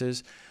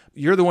experiences.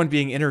 You're the one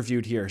being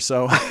interviewed here,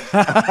 so,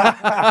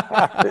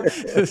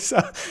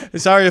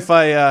 sorry if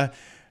I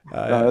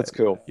no, that's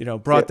cool.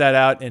 Brought that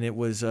out, and it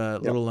was a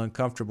little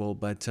uncomfortable.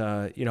 But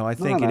I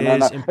think it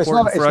is No.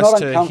 important for us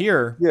to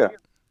hear. Yeah,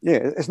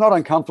 it's not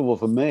uncomfortable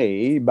for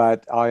me,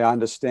 but I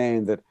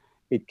understand that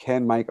it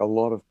can make a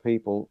lot of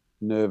people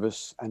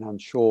nervous and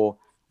unsure,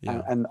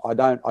 and I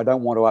don't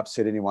want to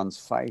upset anyone's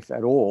faith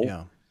at all.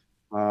 Yeah.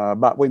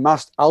 But we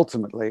must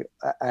ultimately,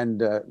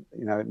 and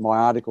my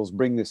articles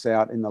bring this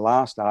out in the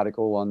last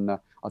article on,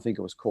 I think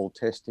it was called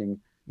Testing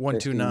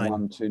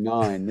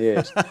 129,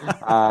 yes,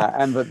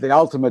 and the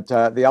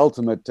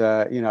ultimate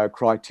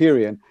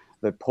criterion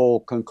that Paul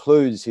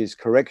concludes his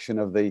correction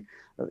of the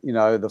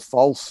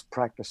false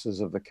practices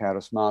of the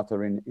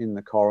charismata in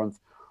the Corinth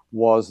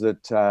was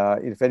that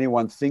if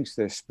anyone thinks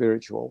they're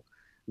spiritual,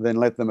 then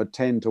let them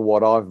attend to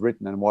what I've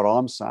written and what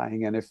I'm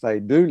saying, and if they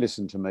do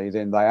listen to me,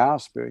 then they are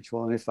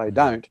spiritual, and if they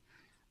don't,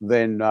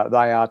 then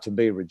they are to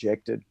be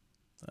rejected.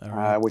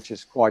 Right. Which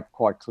is quite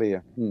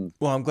clear.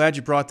 Well, I'm glad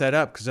you brought that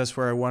up, because that's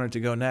where I wanted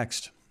to go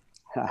next,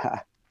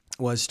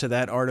 was to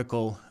that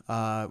article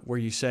where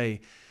you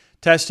say,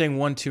 testing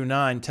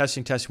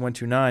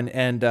 129,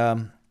 and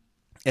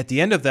at the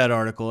end of that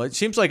article, it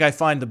seems like I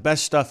find the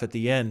best stuff at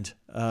the end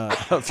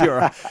of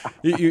your,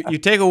 you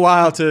take a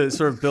while to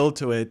sort of build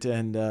to it,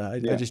 and I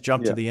just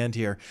jumped to the end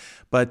here.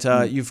 But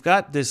you've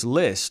got this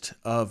list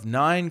of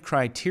 9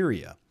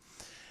 criteria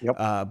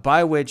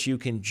by which you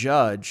can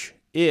judge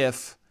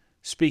if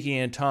speaking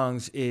in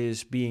tongues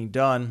is being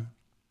done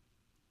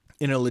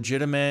in a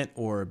legitimate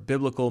or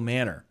biblical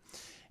manner.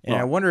 And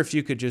I wonder if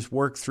you could just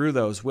work through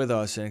those with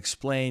us and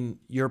explain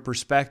your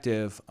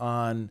perspective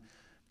on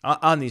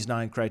these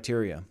 9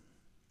 criteria.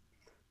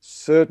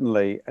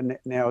 Certainly. And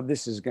now it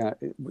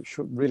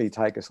should really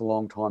take us a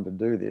long time to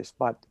do this,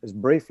 but as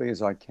briefly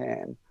as I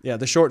can. Yeah,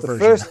 the short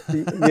version.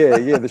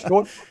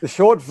 The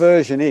short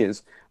version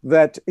is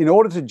that in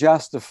order to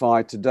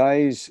justify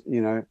today's,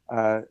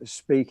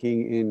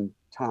 speaking in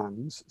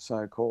tongues,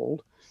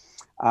 so-called,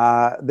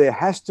 there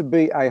has to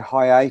be a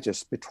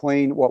hiatus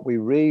between what we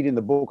read in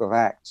the book of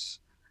Acts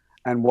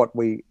and what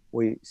we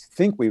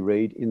think we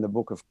read in the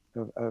book of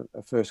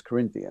 1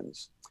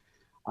 Corinthians.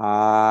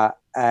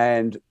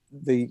 And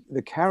the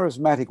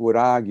charismatic would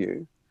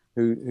argue,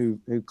 who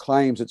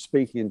claims that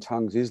speaking in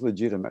tongues is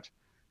legitimate,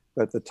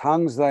 that the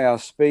tongues they are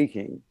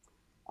speaking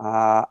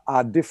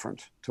are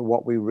different to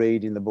what we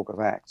read in the book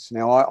of Acts.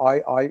 Now,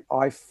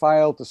 I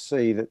fail to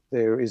see that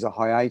there is a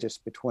hiatus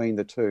between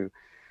the two,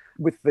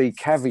 with the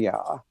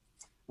caveat,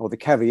 or the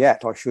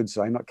caveat, I should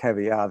say, not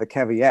caviar, the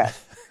caveat,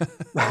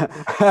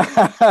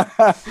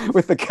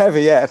 with the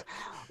caveat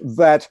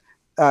that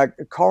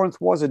Corinth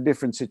was a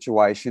different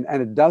situation,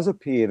 and it does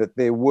appear that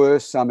there were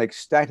some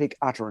ecstatic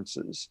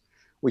utterances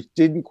which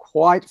didn't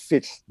quite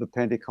fit the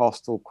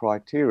Pentecostal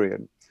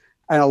criterion.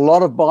 And a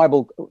lot of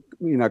Bible,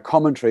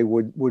 commentary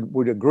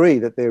would agree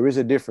that there is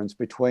a difference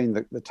between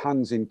the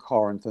tongues in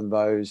Corinth and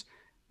those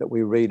that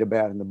we read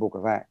about in the book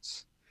of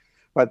Acts.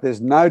 But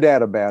there's no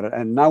doubt about it,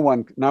 and no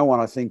one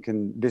I think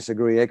can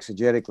disagree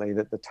exegetically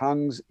that the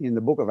tongues in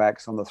the book of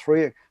Acts, on the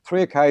three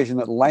occasions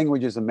that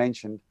languages are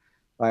mentioned,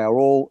 they are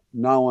all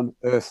known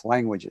earth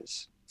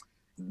languages.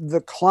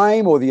 The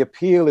claim or the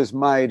appeal is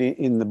made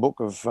in the book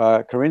of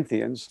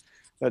Corinthians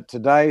that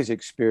today's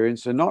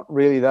experience are not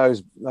really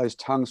those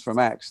tongues from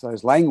Acts,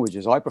 those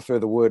languages. I prefer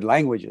the word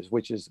languages,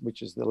 which is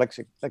the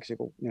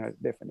lexical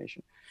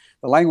definition.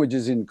 The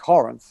languages in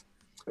Corinth,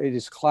 it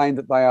is claimed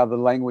that they are the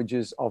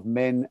languages of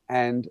men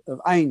and of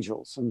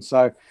angels. And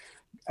so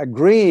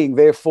agreeing,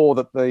 therefore,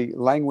 that the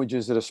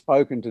languages that are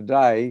spoken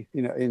today,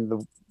 in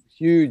the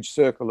huge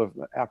circle of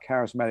our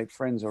charismatic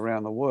friends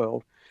around the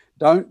world,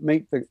 don't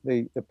meet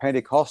the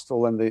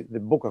Pentecostal and the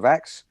book of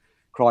Acts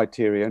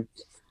criterion,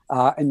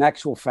 in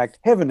actual fact,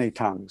 heavenly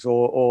tongues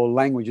or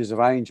languages of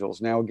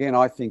angels. Now, again,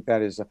 I think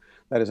that is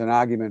an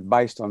argument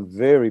based on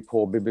very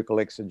poor biblical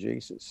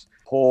exegesis.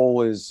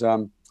 Paul is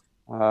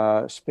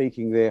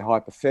speaking there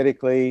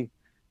hypothetically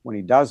when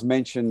he does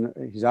mention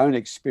his own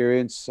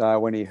experience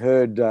when he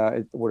heard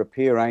it would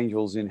appear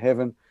angels in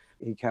heaven.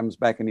 He comes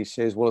back and he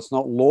says, well, it's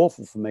not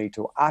lawful for me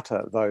to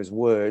utter those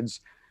words,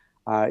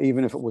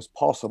 even if it was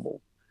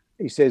possible.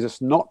 He says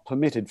it's not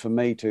permitted for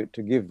me to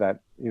give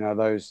that,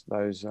 those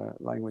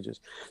languages.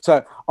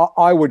 So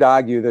I would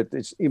argue that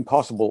it's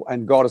impossible,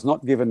 and God has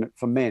not given it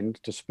for men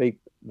to speak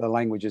the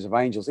languages of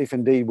angels. If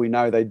indeed we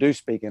know they do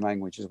speak in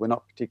languages, we're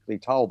not particularly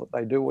told that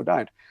they do or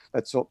don't.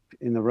 That's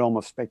in the realm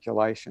of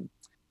speculation.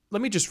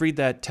 let me just read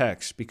that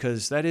text,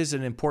 because that is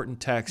an important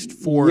text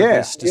for Yeah,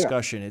 this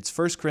discussion. It's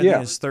 1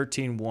 Corinthians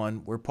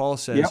 13:1, where Paul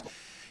says,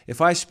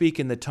 if I speak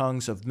in the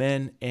tongues of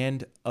men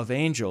and of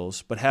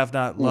angels, but have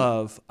not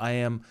love, I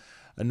am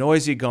a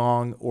noisy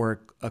gong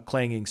or a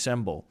clanging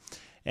cymbal.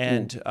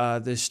 And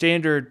the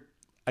standard,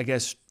 I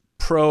guess,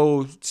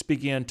 pro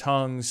speaking in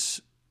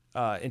tongues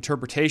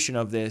interpretation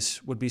of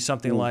this would be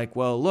something like,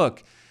 well,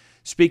 look,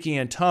 speaking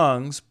in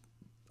tongues,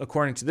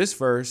 according to this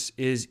verse,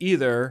 is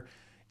either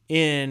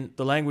in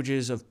the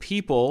languages of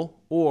people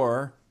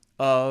or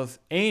of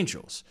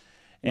angels.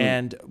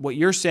 And what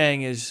you're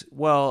saying is,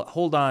 well,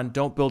 hold on,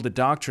 don't build a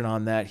doctrine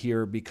on that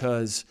here,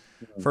 because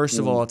first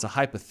of all, it's a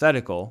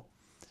hypothetical.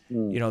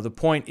 You know, the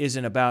point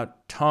isn't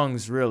about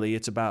tongues, really.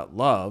 It's about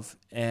love.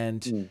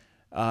 And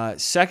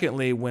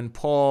secondly, when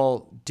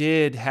Paul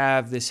did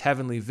have this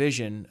heavenly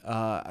vision,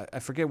 I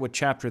forget what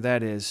chapter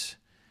that is.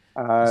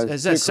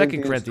 Is that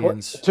 2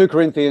 Corinthians? 2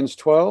 Corinthians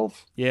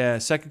 12. Yeah,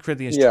 2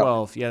 Corinthians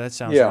 12. Yeah, that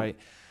sounds right.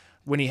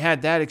 When he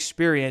had that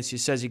experience, he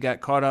says he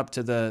got caught up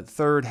to the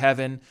third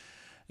heaven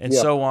and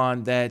so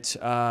on, that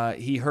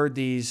he heard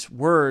these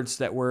words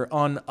that were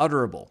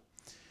unutterable.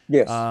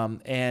 Yes.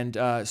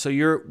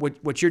 So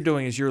what you're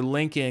doing is you're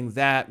linking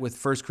that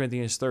with 1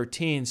 Corinthians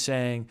 13,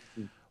 saying,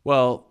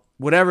 well,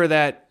 whatever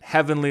that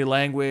heavenly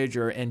language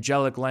or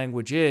angelic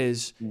language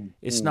is,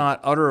 it's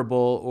not utterable,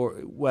 or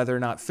whether or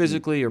not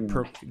physically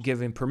or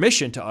giving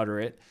permission to utter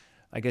it.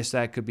 I guess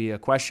that could be a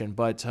question.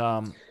 But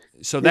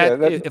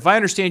if I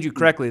understand you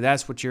correctly,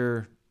 that's what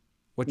you're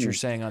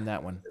saying on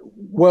that one.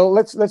 Well,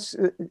 let's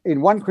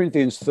in 1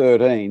 Corinthians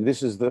 13,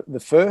 this is the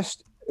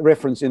first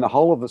reference in the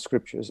whole of the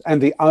scriptures,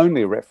 and the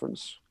only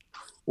reference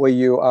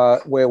where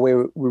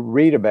we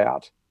read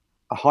about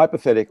a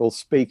hypothetical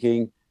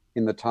speaking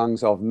in the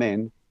tongues of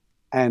men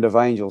and of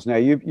angels. Now,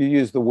 you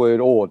use the word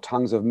or,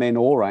 tongues of men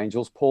or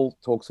angels. Paul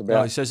talks about...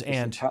 No, he says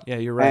and. Yeah,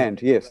 you're right.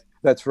 And, yes,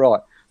 that's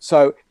right.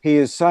 So he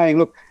is saying,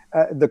 look,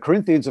 the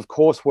Corinthians, of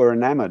course, were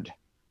enamored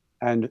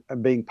and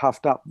being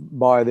puffed up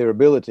by their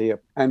ability.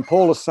 And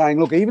Paul is saying,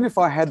 look, even if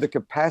I had the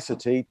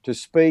capacity to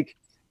speak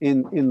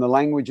in the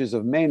languages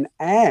of men,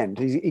 and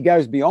he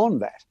goes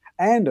beyond that,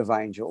 and of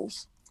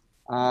angels,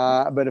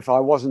 but if I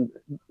wasn't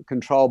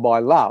controlled by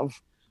love,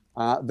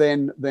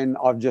 then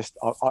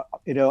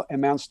it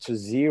amounts to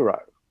zero.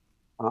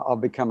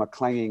 I've become a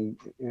clanging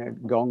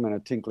gong and a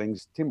tinkling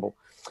cymbal.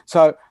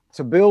 So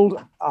to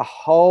build a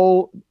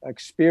whole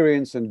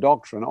experience and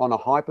doctrine on a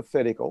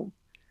hypothetical,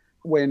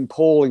 when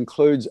Paul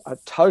includes a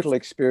total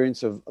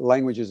experience of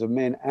languages of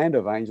men and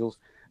of angels,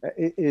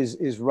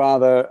 is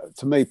rather,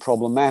 to me,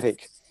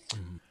 problematic.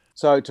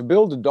 So to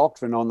build a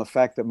doctrine on the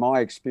fact that my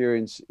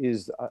experience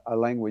is a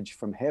language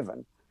from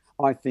heaven,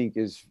 I think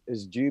is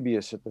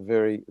dubious at the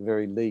very,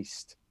 very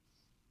least.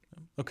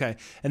 Okay.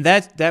 And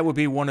that would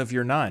be one of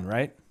your 9,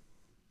 right?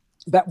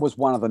 That was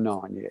one of the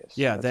 9, yes.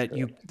 Yeah,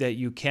 that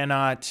you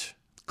cannot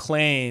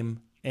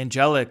claim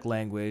angelic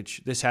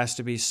language. This has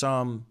to be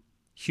some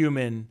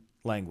human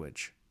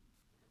language.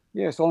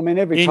 Yes, well, I mean,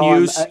 every in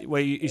time... use,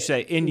 you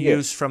say in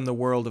use from the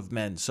world of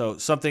men. So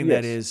something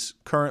that is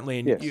currently,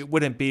 it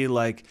wouldn't be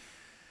like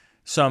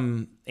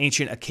some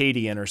ancient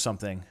Akkadian or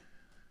something.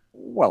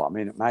 Well, I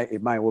mean,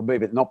 it may well be,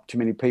 but not too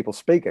many people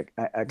speak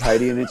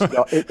Akkadian.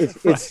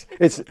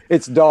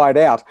 It's died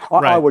out.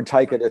 I would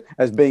take it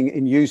as being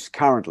in use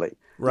currently.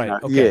 Right.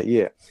 Okay.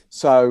 Yeah.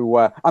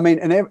 So, I mean,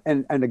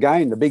 and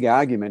again, the big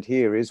argument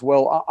here is,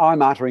 well,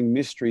 I'm uttering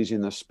mysteries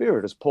in the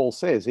Spirit, as Paul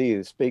says.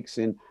 He speaks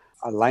in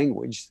a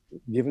language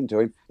given to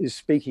him, is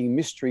speaking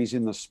mysteries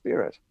in the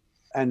Spirit.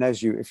 And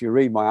if you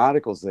read my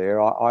articles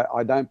there,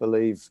 I don't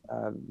believe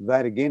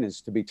that again is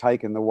to be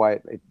taken the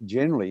way it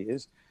generally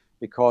is,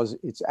 because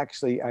it's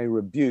actually a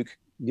rebuke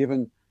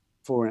given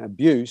for an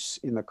abuse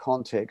in the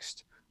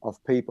context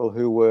of people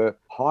who were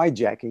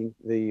hijacking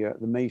the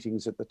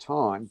meetings at the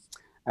time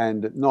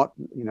and not,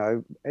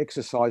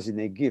 exercising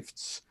their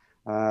gifts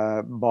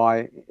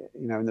by,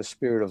 in the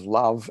spirit of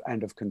love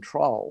and of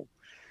control.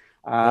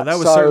 Well, that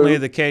was certainly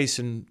the case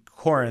in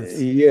Corinth.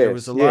 There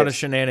was a lot of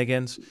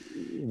shenanigans.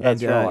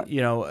 That's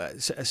right.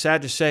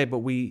 Sad to say, but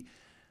we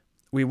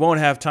won't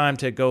have time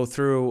to go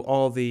through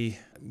all the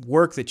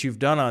work that you've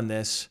done on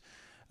this.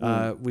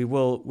 We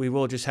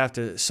will just have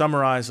to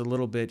summarize a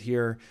little bit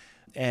here,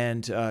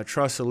 and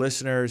trust the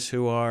listeners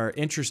who are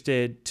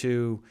interested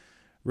to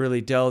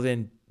really delve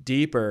in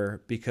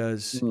deeper,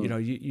 because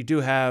you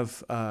do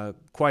have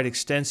quite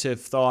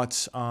extensive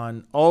thoughts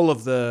on all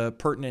of the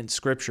pertinent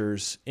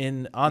scriptures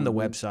on the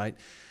website.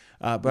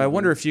 But I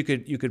wonder if you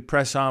could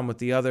press on with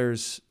the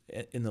others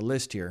in the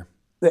list here.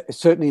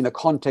 Certainly, in the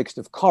context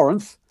of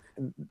Corinth,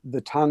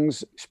 the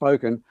tongues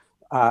spoken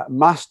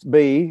must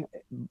be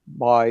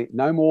by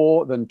no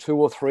more than 2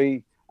 or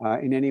 3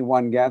 in any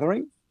one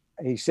gathering.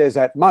 He says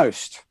at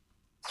most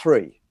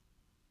 3.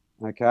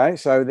 Okay,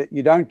 so that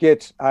you don't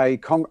get a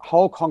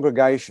whole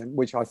congregation,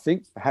 which I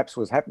think perhaps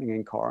was happening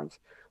in Corinth.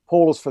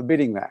 Paul is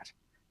forbidding that.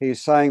 He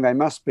is saying they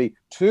must be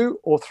 2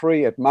 or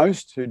 3 at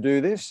most who do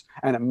this,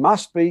 and it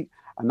must be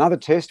another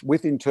test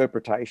with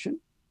interpretation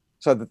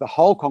so that the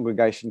whole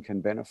congregation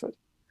can benefit.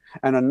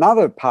 And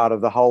another part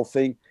of the whole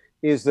thing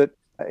is that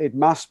it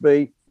must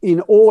be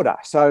in order.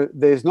 So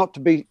there's not to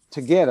be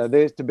together,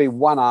 there's to be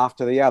one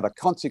after the other.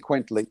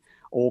 Consequently,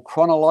 or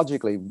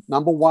chronologically,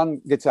 number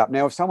one gets up.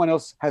 Now, if someone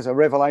else has a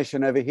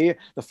revelation over here,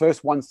 the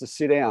first one's to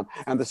sit down,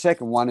 and the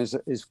second one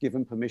is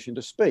given permission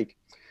to speak.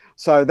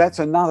 So that's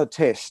another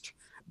test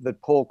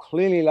that Paul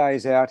clearly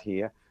lays out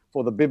here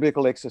for the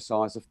biblical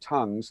exercise of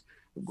tongues,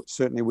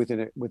 certainly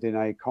within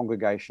a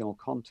congregational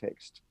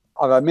context.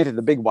 I've omitted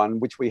the big one,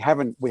 which we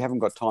haven't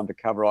got time to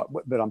cover,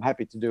 but I'm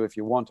happy to do if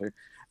you want to.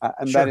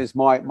 And sure. That is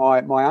my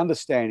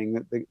understanding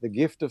that the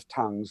gift of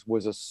tongues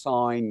was a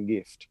sign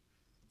gift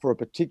for a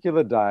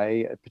particular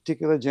day, a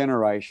particular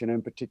generation, and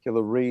a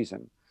particular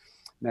reason.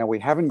 Now, we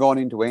haven't gone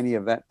into any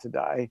of that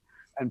today,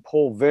 and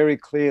Paul very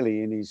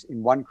clearly in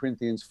 1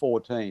 Corinthians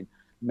 14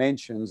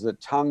 mentions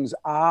that tongues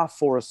are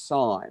for a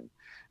sign.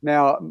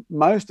 Now,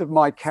 most of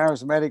my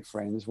charismatic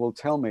friends will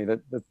tell me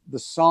that the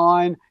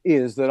sign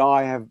is that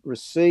I have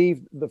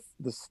received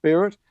the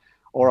Spirit,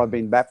 or I've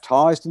been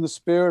baptized in the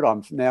Spirit,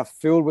 I'm now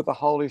filled with the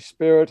Holy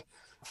Spirit.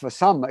 For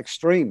some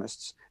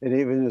extremists, it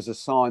even is a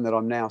sign that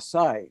I'm now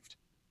saved.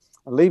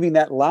 Leaving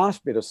that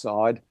last bit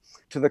aside,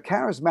 to the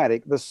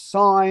charismatic, the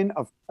sign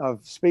of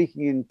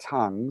speaking in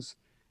tongues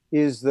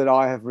is that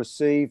I have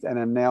received and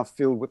am now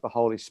filled with the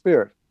Holy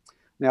Spirit.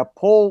 Now,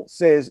 Paul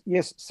says,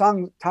 yes,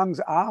 tongues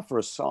are for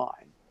a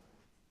sign,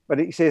 but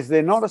he says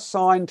they're not a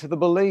sign to the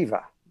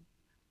believer.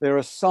 They're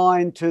a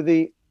sign to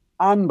the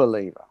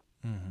unbeliever.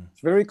 Mm-hmm.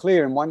 It's very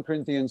clear in 1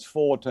 Corinthians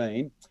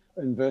 14,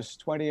 in verse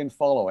 20 and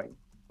following,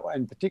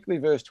 and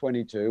particularly verse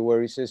 22,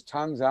 where he says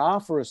tongues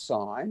are for a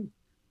sign,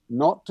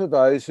 not to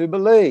those who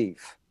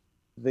believe.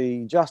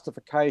 The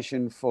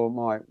justification for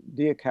my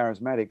dear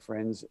charismatic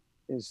friends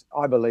is,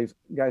 I believe,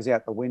 goes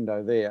out the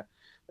window there.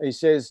 He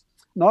says,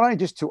 not only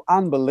just to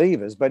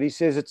unbelievers, but he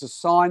says it's a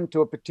sign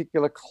to a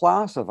particular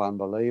class of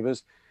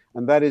unbelievers,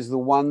 and that is the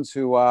ones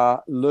who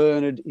are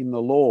learned in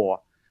the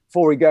law.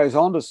 For he goes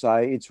on to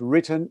say, it's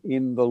written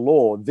in the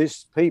law,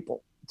 this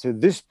people. To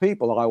this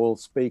people I will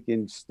speak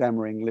in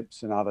stammering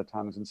lips and other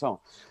tongues and so on.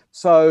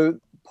 So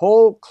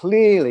Paul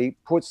clearly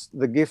puts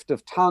the gift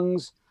of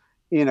tongues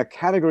in a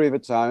category of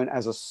its own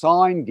as a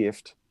sign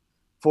gift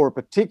for a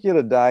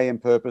particular day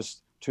and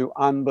purpose to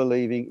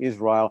unbelieving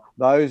Israel,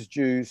 those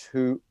Jews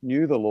who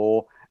knew the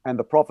law and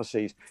the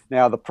prophecies.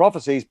 Now, the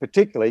prophecies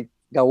particularly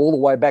go all the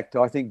way back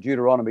to, I think,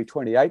 Deuteronomy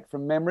 28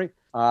 from memory,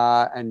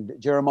 and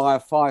Jeremiah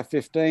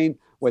 5:15,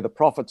 where the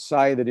prophets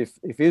say that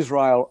if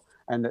Israel,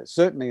 and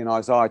certainly in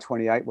Isaiah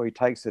 28, where he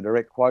takes the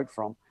direct quote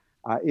from,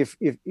 if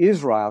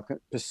Israel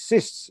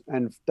persists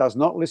and does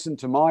not listen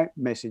to my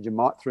message and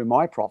through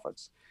my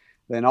prophets,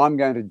 then I'm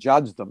going to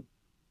judge them.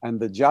 And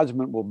the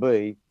judgment will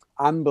be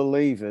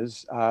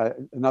unbelievers,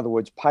 in other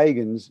words,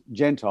 pagans,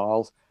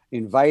 Gentiles,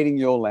 invading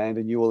your land,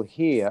 and you will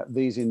hear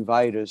these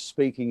invaders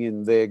speaking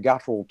in their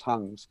guttural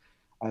tongues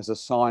as a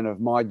sign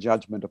of my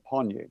judgment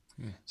upon you.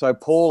 Mm. So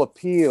Paul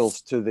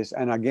appeals to this,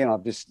 and again,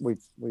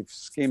 we've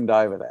skimmed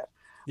over that.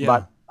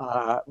 Yeah.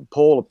 But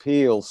Paul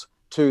appeals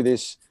to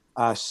this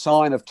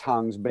sign of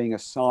tongues being a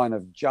sign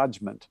of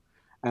judgment.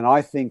 And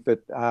I think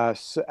that,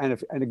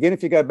 and again,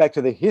 if you go back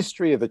to the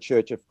history of the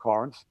Church of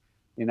Corinth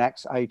in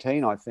Acts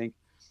 18, I think,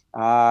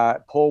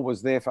 Paul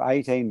was there for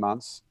 18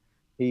 months.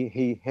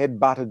 He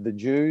headbutted the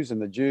Jews,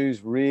 and the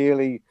Jews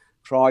really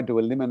tried to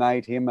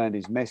eliminate him and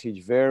his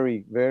message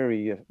very,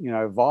 very,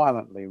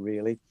 violently,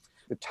 really.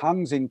 The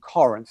tongues in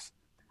Corinth,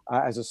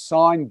 as a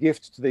sign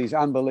gift to these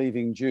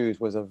unbelieving Jews,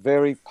 was a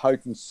very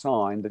potent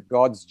sign that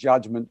God's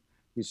judgment,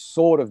 his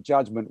sword of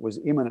judgment, was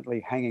imminently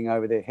hanging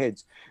over their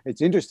heads.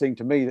 It's interesting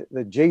to me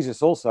that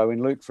Jesus also,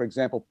 in Luke, for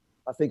example,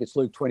 I think it's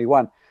Luke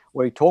 21,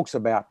 where he talks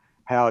about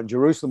how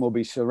Jerusalem will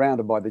be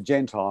surrounded by the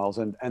Gentiles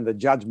and the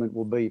judgment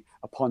will be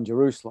upon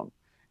Jerusalem.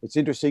 It's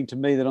interesting to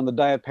me that on the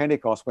day of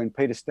Pentecost, when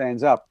Peter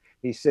stands up,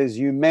 he says,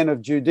 you men of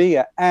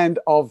Judea and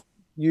of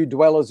you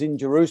dwellers in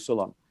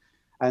Jerusalem.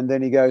 And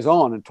then he goes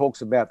on and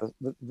talks about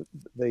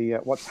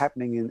the what's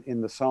happening in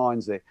the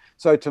signs there.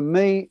 So to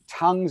me,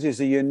 tongues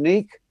is a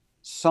unique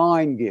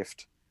sign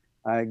gift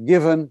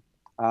given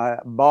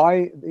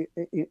by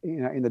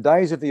in the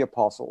days of the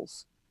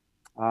apostles,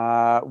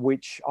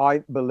 which I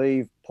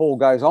believe Paul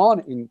goes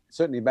on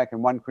certainly back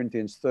in 1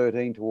 Corinthians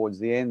 13 towards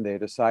the end there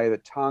to say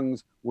that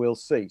tongues will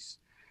cease.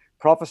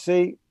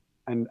 Prophecy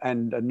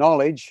and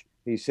knowledge,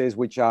 he says,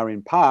 which are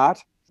in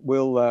part,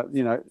 will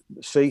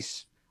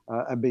cease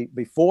and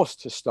be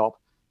forced to stop.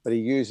 But he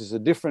uses a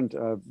different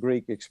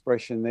Greek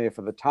expression there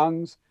for the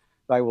tongues.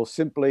 They will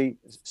simply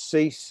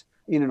cease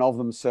in and of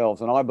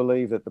themselves. And I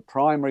believe that the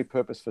primary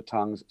purpose for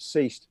tongues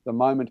ceased the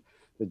moment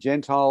the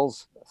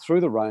Gentiles,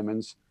 through the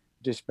Romans,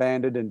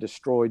 disbanded and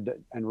destroyed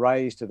and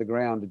razed to the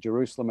ground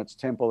Jerusalem, its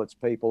temple, its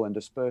people, and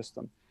dispersed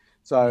them.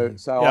 So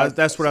yeah,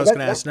 that's what I was going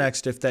to ask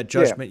next. If that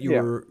judgment you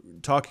were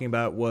talking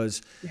about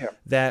was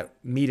that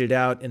meted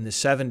out in the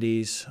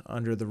 70s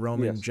under the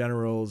Roman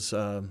generals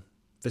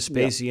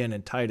Vespasian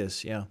and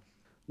Titus,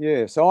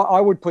 Yeah, so I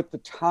would put the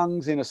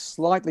tongues in a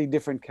slightly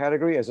different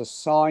category as a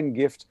sign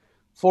gift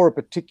for a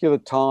particular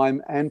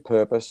time and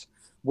purpose,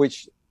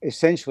 which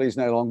essentially is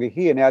no longer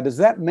here. Now, does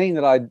that mean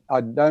that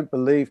I don't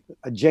believe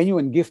a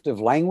genuine gift of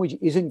language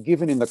isn't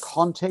given in the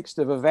context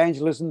of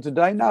evangelism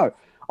today? No.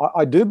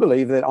 I do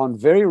believe that on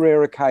very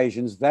rare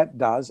occasions that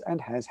does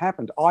and has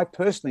happened. I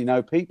personally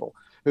know people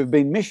who've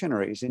been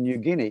missionaries in New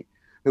Guinea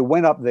who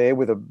went up there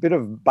with a bit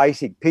of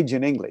basic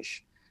pidgin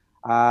English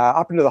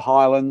up into the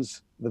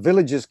highlands. The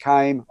villagers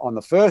came on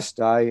the first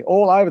day,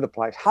 all over the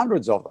place,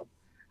 hundreds of them.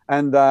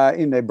 And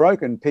in their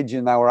broken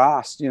pidgin, they were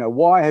asked,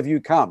 why have you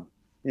come?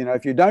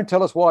 If you don't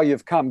tell us why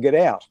you've come, get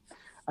out.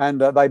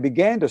 And they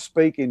began to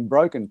speak in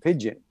broken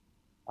pidgin.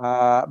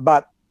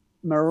 But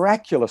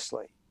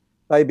miraculously,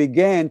 they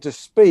began to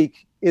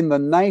speak in the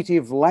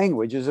native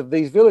languages of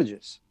these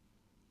villages.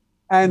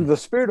 And the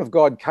Spirit of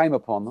God came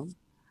upon them.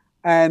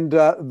 And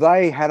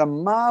they had a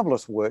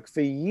marvelous work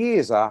for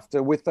years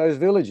after with those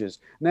villages.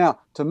 Now,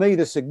 to me,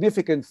 the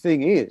significant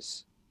thing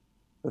is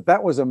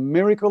that was a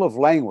miracle of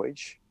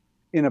language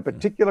in a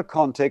particular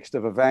context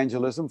of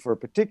evangelism for a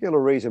particular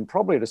reason,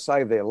 probably to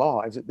save their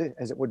lives,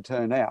 as it would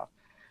turn out.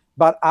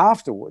 But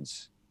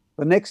afterwards,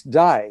 the next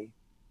day,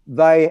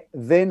 they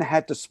then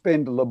had to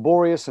spend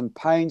laborious and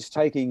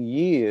painstaking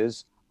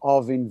years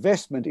of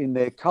investment in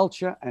their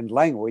culture and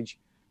language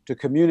to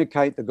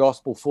communicate the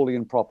gospel fully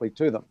and properly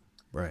to them.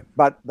 Right.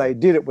 But they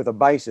did it with a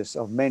basis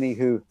of many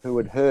who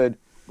had heard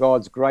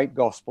God's great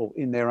gospel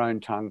in their own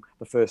tongue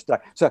the first day.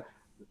 So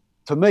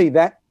to me,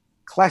 that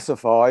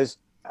classifies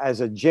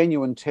as a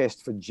genuine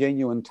test for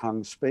genuine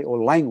tongue speak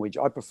or language.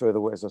 I prefer the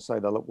word, as I say,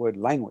 the word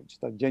language.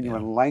 The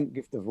genuine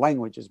gift of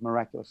language is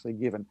miraculously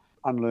given,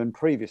 unlearned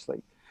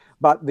previously.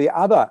 But the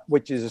other,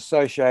 which is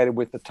associated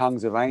with the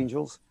tongues of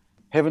angels,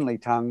 heavenly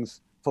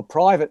tongues, for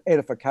private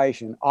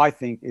edification, I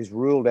think is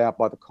ruled out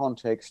by the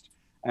context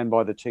and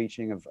by the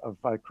teaching of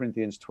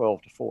Corinthians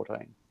 12 to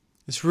 14.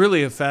 It's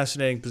really a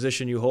fascinating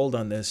position you hold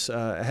on this.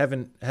 I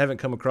haven't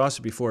come across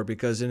it before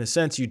because, in a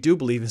sense, you do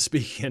believe in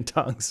speaking in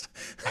tongues.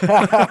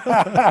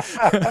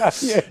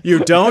 You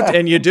don't,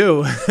 and you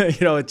do.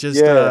 It's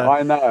just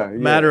I know.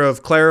 matter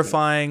of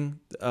clarifying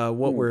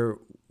what we're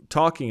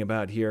talking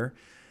about here.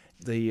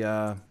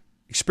 The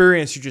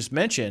experience you just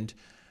mentioned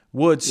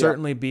would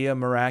certainly be a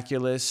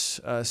miraculous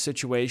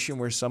situation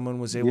where someone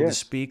was able to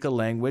speak a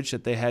language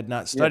that they had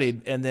not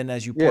studied, and then,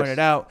 as you pointed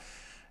out,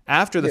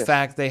 after the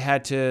fact, they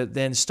had to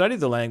then study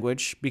the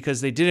language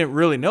because they didn't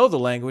really know the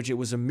language. It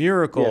was a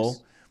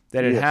miracle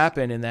that it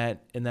happened in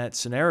that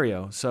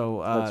scenario.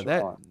 So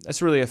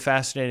that's really a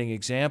fascinating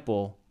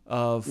example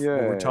of what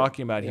we're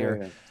talking about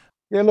here.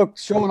 Yeah, look,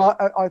 Sean,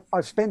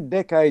 I've spent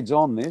decades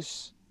on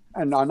this,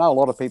 and I know a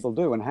lot of people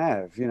do and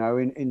have,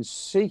 in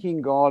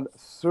seeking God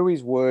through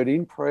His Word,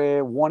 in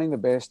prayer, wanting the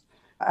best.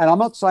 And I'm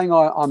not saying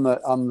I'm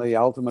the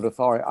ultimate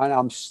authority.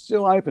 I'm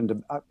still open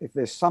to if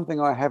there's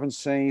something I haven't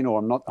seen or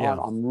I'm not.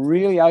 I'm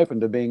really open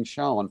to being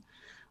shown.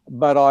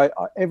 But I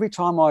every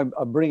time I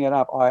bring it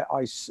up,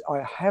 I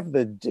have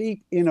the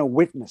deep inner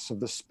witness of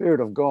the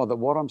Spirit of God that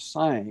what I'm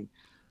saying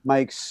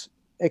makes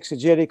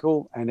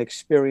exegetical and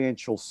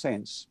experiential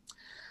sense.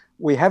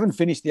 We haven't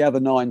finished the other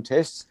 9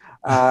 tests.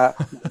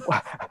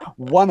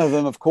 One of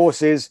them, of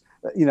course, is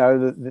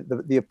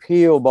the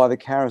appeal by the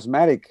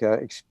charismatic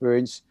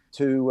experience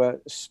to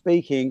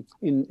speaking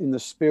in the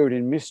Spirit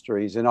in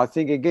mysteries. And I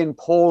think, again,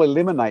 Paul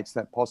eliminates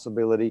that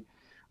possibility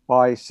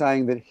by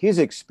saying that his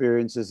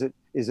experience is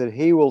that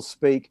he will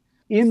speak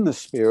in the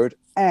Spirit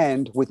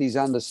and with his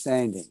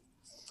understanding.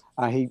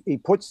 He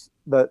puts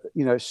the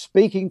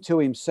speaking to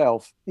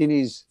himself in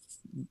his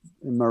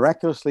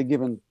miraculously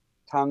given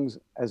tongues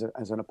as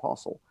an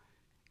apostle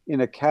in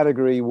a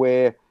category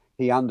where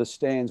he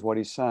understands what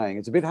he's saying.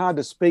 It's a bit hard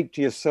to speak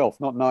to yourself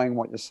not knowing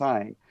what you're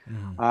saying.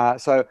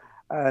 So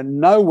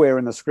nowhere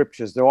in the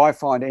scriptures do I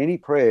find any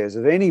prayers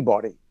of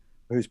anybody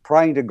who's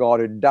praying to God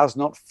who does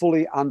not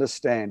fully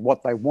understand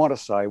what they want to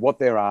say, what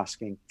they're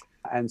asking,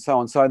 and so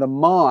on. So the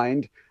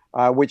mind,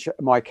 which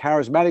my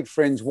charismatic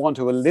friends want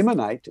to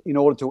eliminate in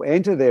order to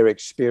enter their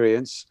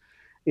experience,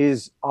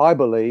 is, I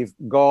believe,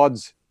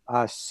 God's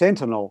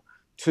sentinel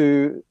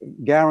to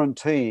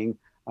guaranteeing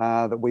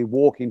that we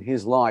walk in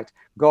His light.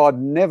 God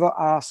never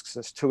asks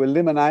us to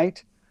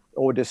eliminate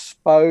or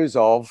dispose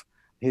of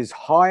His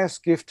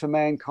highest gift to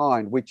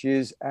mankind, which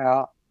is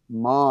our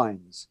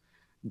minds.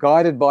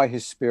 Guided by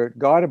His Spirit,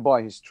 guided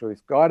by His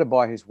truth, guided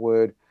by His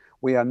Word,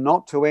 we are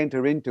not to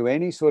enter into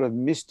any sort of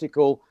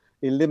mystical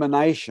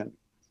elimination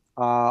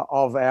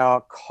of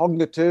our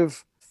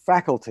cognitive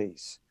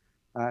faculties.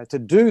 To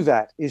do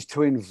that is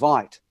to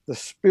invite the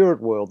spirit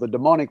world, the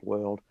demonic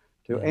world,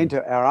 to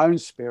enter our own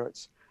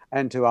spirits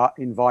and to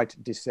invite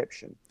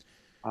deception.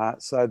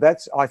 So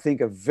that's, I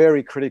think, a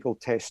very critical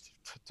test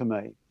to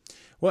me.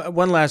 Well,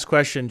 one last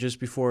question just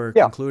before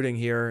concluding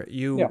here.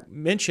 You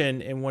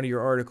mentioned in one of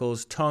your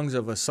articles tongues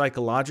of a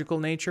psychological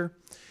nature.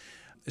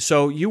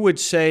 So you would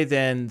say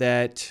then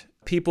that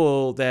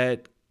people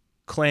that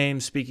claim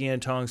speaking in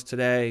tongues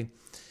today,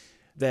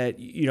 that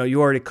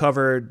you already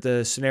covered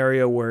the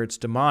scenario where it's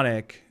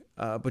demonic,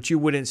 but you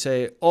wouldn't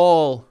say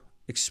all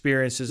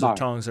experiences of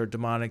tongues are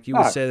demonic. You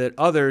would say that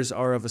others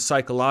are of a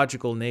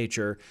psychological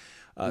nature.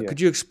 Could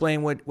you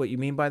explain what you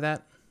mean by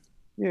that?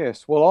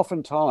 Yes. Well,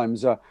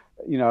 oftentimes, a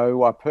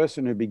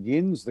person who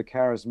begins the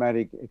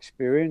charismatic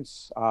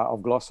experience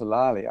of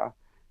glossolalia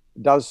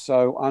does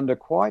so under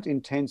quite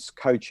intense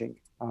coaching.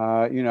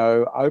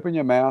 Open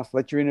your mouth,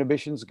 let your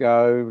inhibitions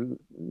go,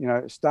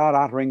 start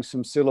uttering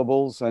some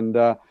syllables and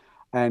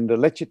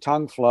let your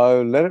tongue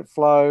flow, let it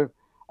flow.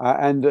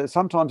 And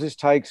sometimes this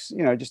takes,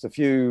 just a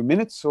few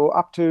minutes or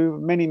up to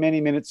many, many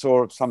minutes,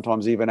 or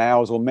sometimes even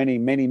hours or many,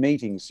 many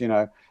meetings,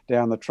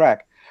 down the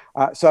track.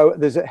 So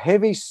there's a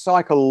heavy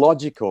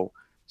psychological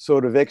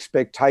sort of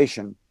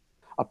expectation.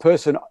 A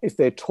person, if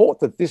they're taught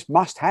that this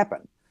must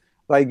happen,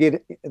 they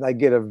get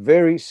a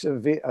very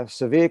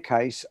severe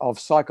case of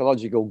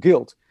psychological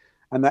guilt.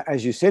 And that,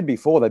 as you said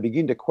before, they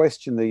begin to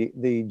question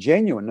the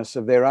genuineness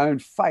of their own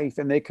faith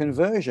and their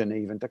conversion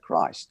even to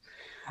Christ.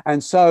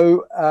 And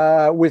so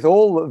with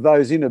all of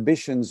those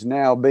inhibitions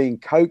now being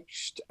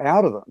coached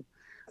out of them,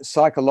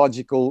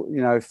 psychological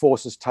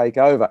forces take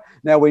over.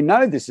 Now, we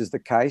know this is the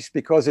case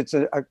because it's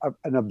an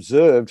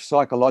observed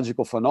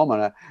psychological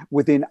phenomena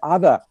within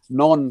other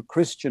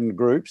non-Christian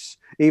groups.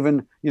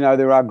 Even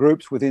there are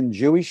groups within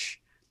Jewish,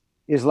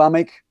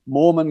 Islamic,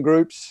 Mormon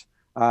groups,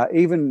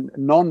 even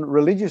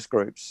non-religious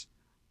groups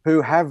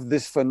who have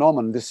this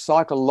phenomenon, this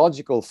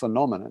psychological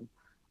phenomenon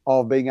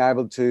of being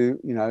able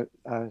to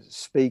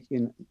speak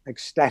in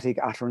ecstatic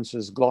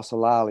utterances,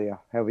 glossolalia,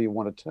 however you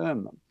want to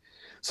term them.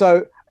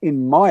 So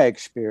in my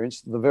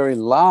experience, the very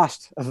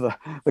last of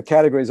the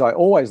categories I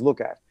always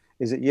look at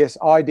is that, yes,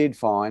 I did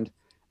find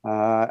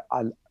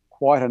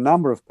quite a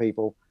number of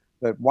people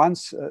that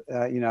once,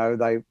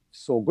 they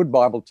saw good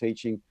Bible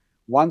teaching,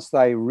 once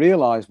they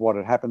realized what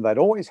had happened, they'd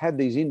always had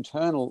these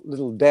internal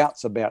little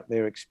doubts about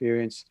their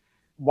experience.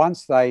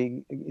 Once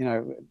they,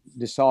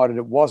 decided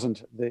it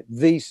wasn't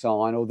the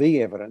sign or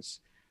the evidence,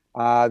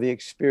 the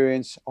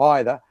experience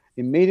either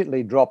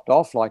immediately dropped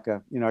off like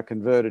a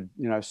converted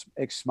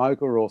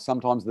ex-smoker, or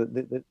sometimes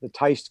the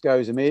taste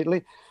goes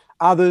immediately.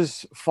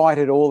 Others fight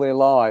it all their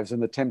lives,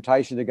 and the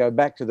temptation to go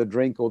back to the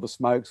drink or the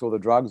smokes or the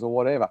drugs or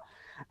whatever.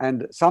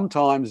 And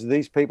sometimes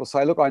these people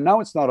say, look, I know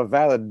it's not a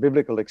valid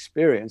biblical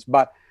experience,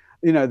 but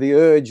the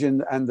urge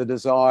and the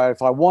desire,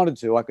 if I wanted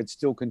to, I could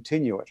still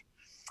continue it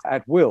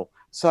at will.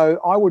 So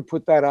I would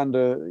put that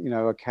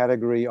under a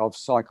category of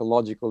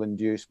psychological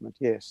inducement.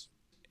 Yes.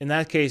 In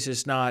that case,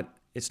 it's not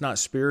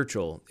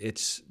spiritual.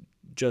 It's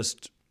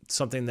just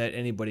something that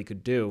anybody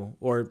could do,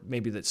 or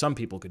maybe that some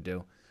people could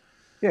do.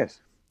 Yes.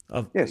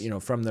 Yes.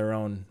 From their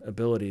own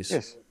abilities.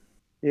 Yes.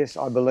 Yes,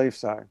 I believe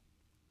so.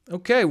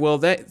 Okay. Well,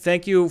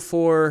 thank you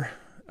for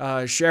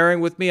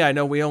sharing with me. I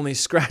know we only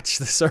scratched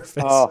the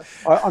surface.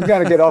 I'm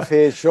going to get off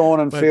here,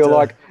 Sean, and feel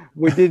like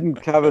we didn't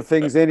cover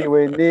things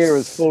anywhere near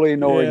as fully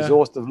nor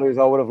exhaustively as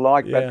I would have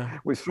liked. But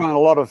we've thrown a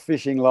lot of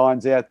fishing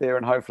lines out there,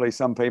 and hopefully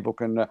some people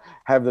can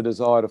have the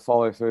desire to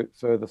follow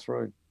further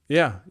through.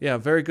 Yeah,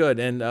 very good.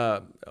 And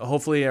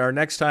hopefully our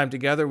next time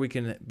together we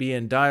can be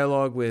in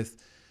dialogue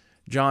with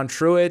John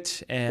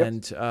Truitt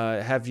and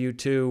have you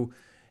two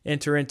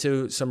enter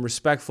into some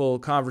respectful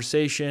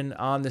conversation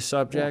on the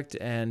subject.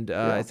 And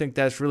I think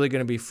that's really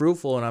going to be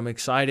fruitful, and I'm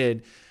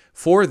excited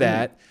for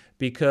that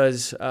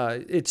because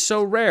it's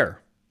so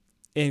rare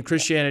in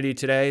Christianity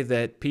today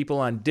that people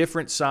on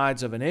different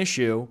sides of an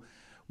issue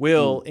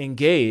will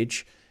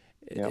engage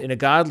in a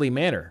godly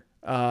manner.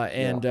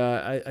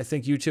 I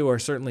think you two are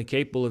certainly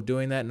capable of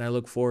doing that, and I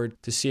look forward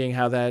to seeing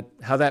how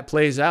that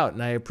plays out,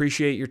 and I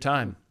appreciate your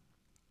time.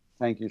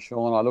 Thank you,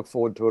 Sean. I look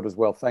forward to it as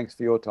well. Thanks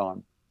for your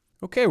time.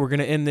 Okay, we're going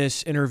to end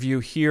this interview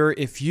here.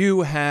 If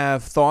you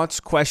have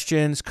thoughts,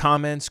 questions,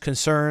 comments,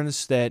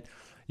 concerns that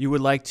you would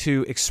like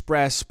to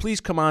express,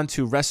 please come on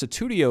to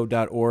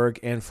restitutio.org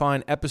and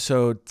find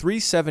episode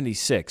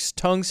 376,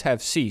 Tongues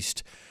Have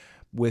Ceased,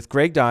 with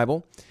Greg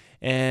Deuble,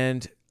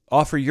 and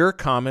offer your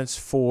comments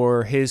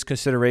for his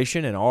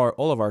consideration and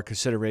all of our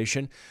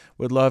consideration.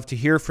 Would love to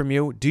hear from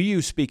you. Do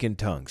you speak in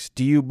tongues?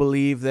 Do you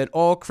believe that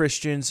all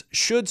Christians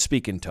should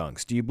speak in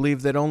tongues? Do you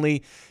believe that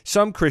only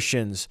some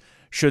Christians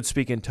should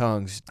speak in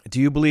tongues? Do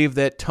you believe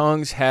that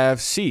tongues have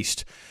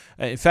ceased?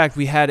 In fact,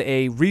 we had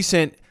a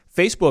recent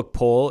Facebook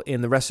poll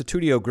in the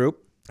Restitutio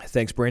group.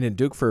 Thanks, Brandon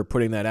Duke, for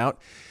putting that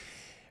out,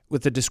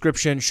 with the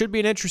description, should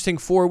be an interesting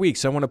 4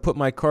 weeks. I want to put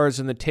my cards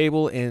on the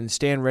table and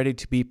stand ready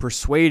to be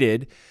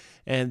persuaded.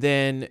 And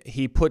then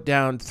he put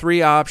down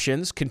 3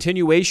 options: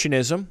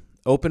 continuationism,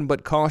 open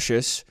but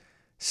cautious,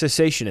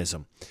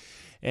 cessationism.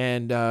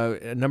 And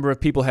a number of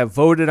people have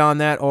voted on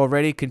that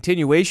already.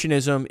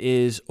 Continuationism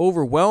is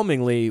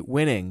overwhelmingly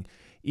winning,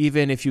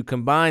 even if you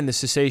combine the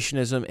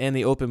cessationism and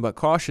the open but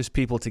cautious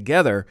people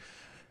together.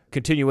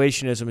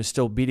 Continuationism is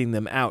still beating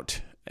them out.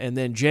 And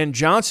then Jen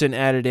Johnson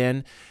added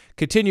in,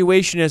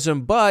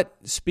 continuationism, but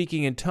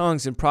speaking in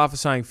tongues and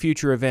prophesying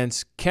future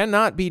events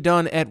cannot be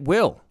done at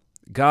will.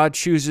 God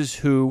chooses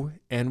who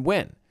and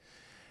when.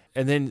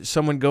 And then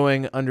someone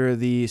going under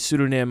the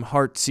pseudonym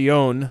Heart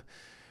Zion,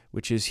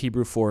 which is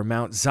Hebrew for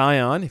Mount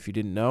Zion, if you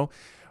didn't know,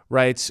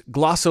 writes,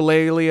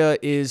 glossolalia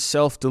is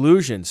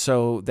self-delusion.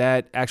 So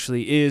that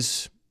actually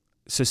is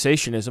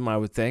cessationism, I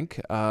would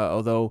think,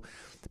 although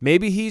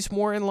maybe he's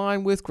more in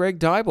line with Greg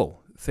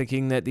Deuble,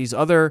 thinking that these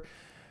other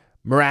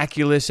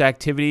miraculous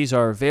activities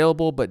are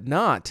available, but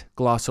not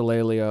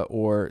glossolalia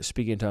or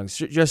speaking in tongues.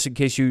 Just in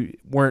case you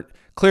weren't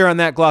clear on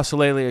that,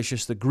 glossolalia is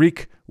just the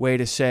Greek way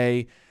to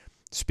say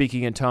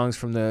speaking in tongues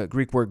from the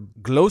Greek word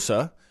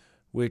glossa,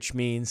 which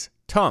means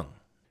tongue.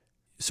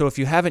 So if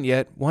you haven't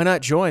yet, why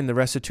not join the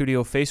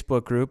Restitutio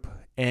Facebook group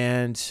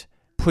and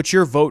put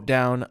your vote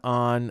down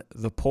on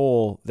the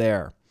poll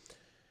there.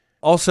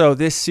 Also,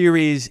 this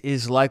series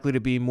is likely to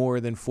be more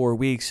than 4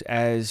 weeks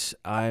as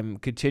I'm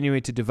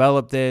continuing to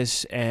develop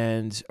this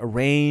and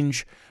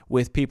arrange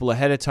with people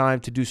ahead of time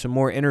to do some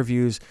more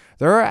interviews.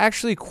 There are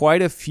actually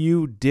quite a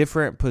few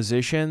different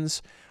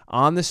positions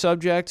on the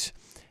subject,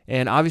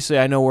 and obviously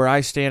I know where I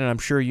stand, and I'm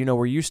sure you know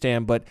where you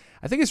stand, but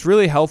I think it's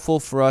really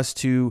helpful for us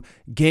to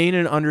gain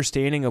an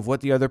understanding of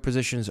what the other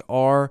positions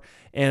are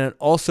and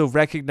also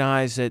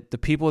recognize that the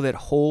people that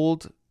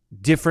hold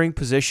differing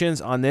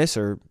positions on this,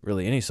 or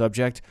really any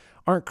subject,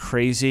 aren't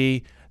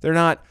crazy. They're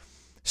not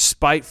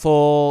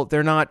spiteful.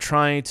 They're not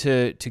trying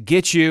to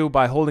get you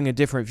by holding a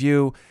different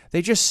view.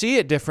 They just see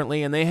it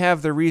differently, and they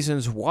have their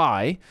reasons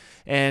why.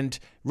 And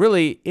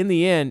really, in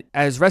the end,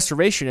 as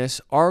restorationists,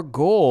 our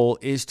goal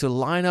is to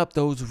line up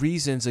those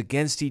reasons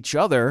against each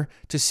other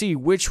to see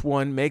which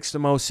one makes the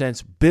most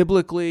sense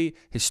biblically,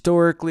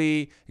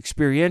 historically,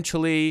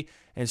 experientially,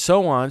 and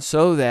so on,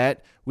 so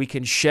that we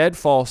can shed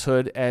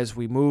falsehood as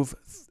we move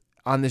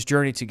on this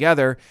journey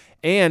together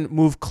and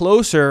move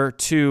closer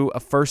to a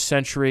first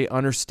century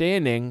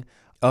understanding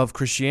of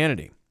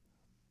Christianity.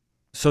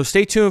 So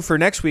stay tuned for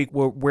next week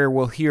where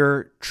we'll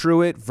hear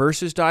Truitt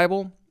versus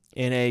Deuble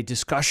in a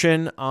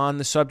discussion on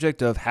the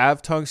subject of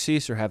have tongues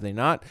ceased or have they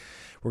not.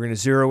 We're going to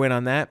zero in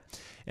on that.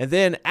 And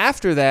then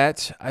after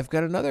that, I've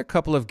got another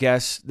couple of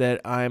guests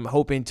that I'm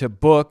hoping to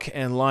book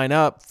and line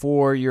up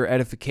for your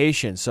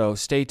edification. So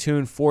stay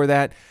tuned for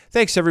that.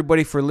 Thanks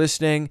everybody for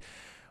listening.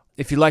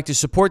 If you'd like to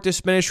support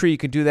this ministry, you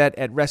can do that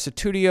at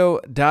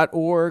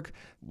restitutio.org.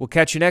 We'll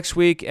catch you next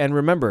week, and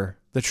remember,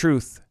 the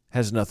truth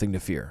has nothing to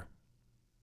fear.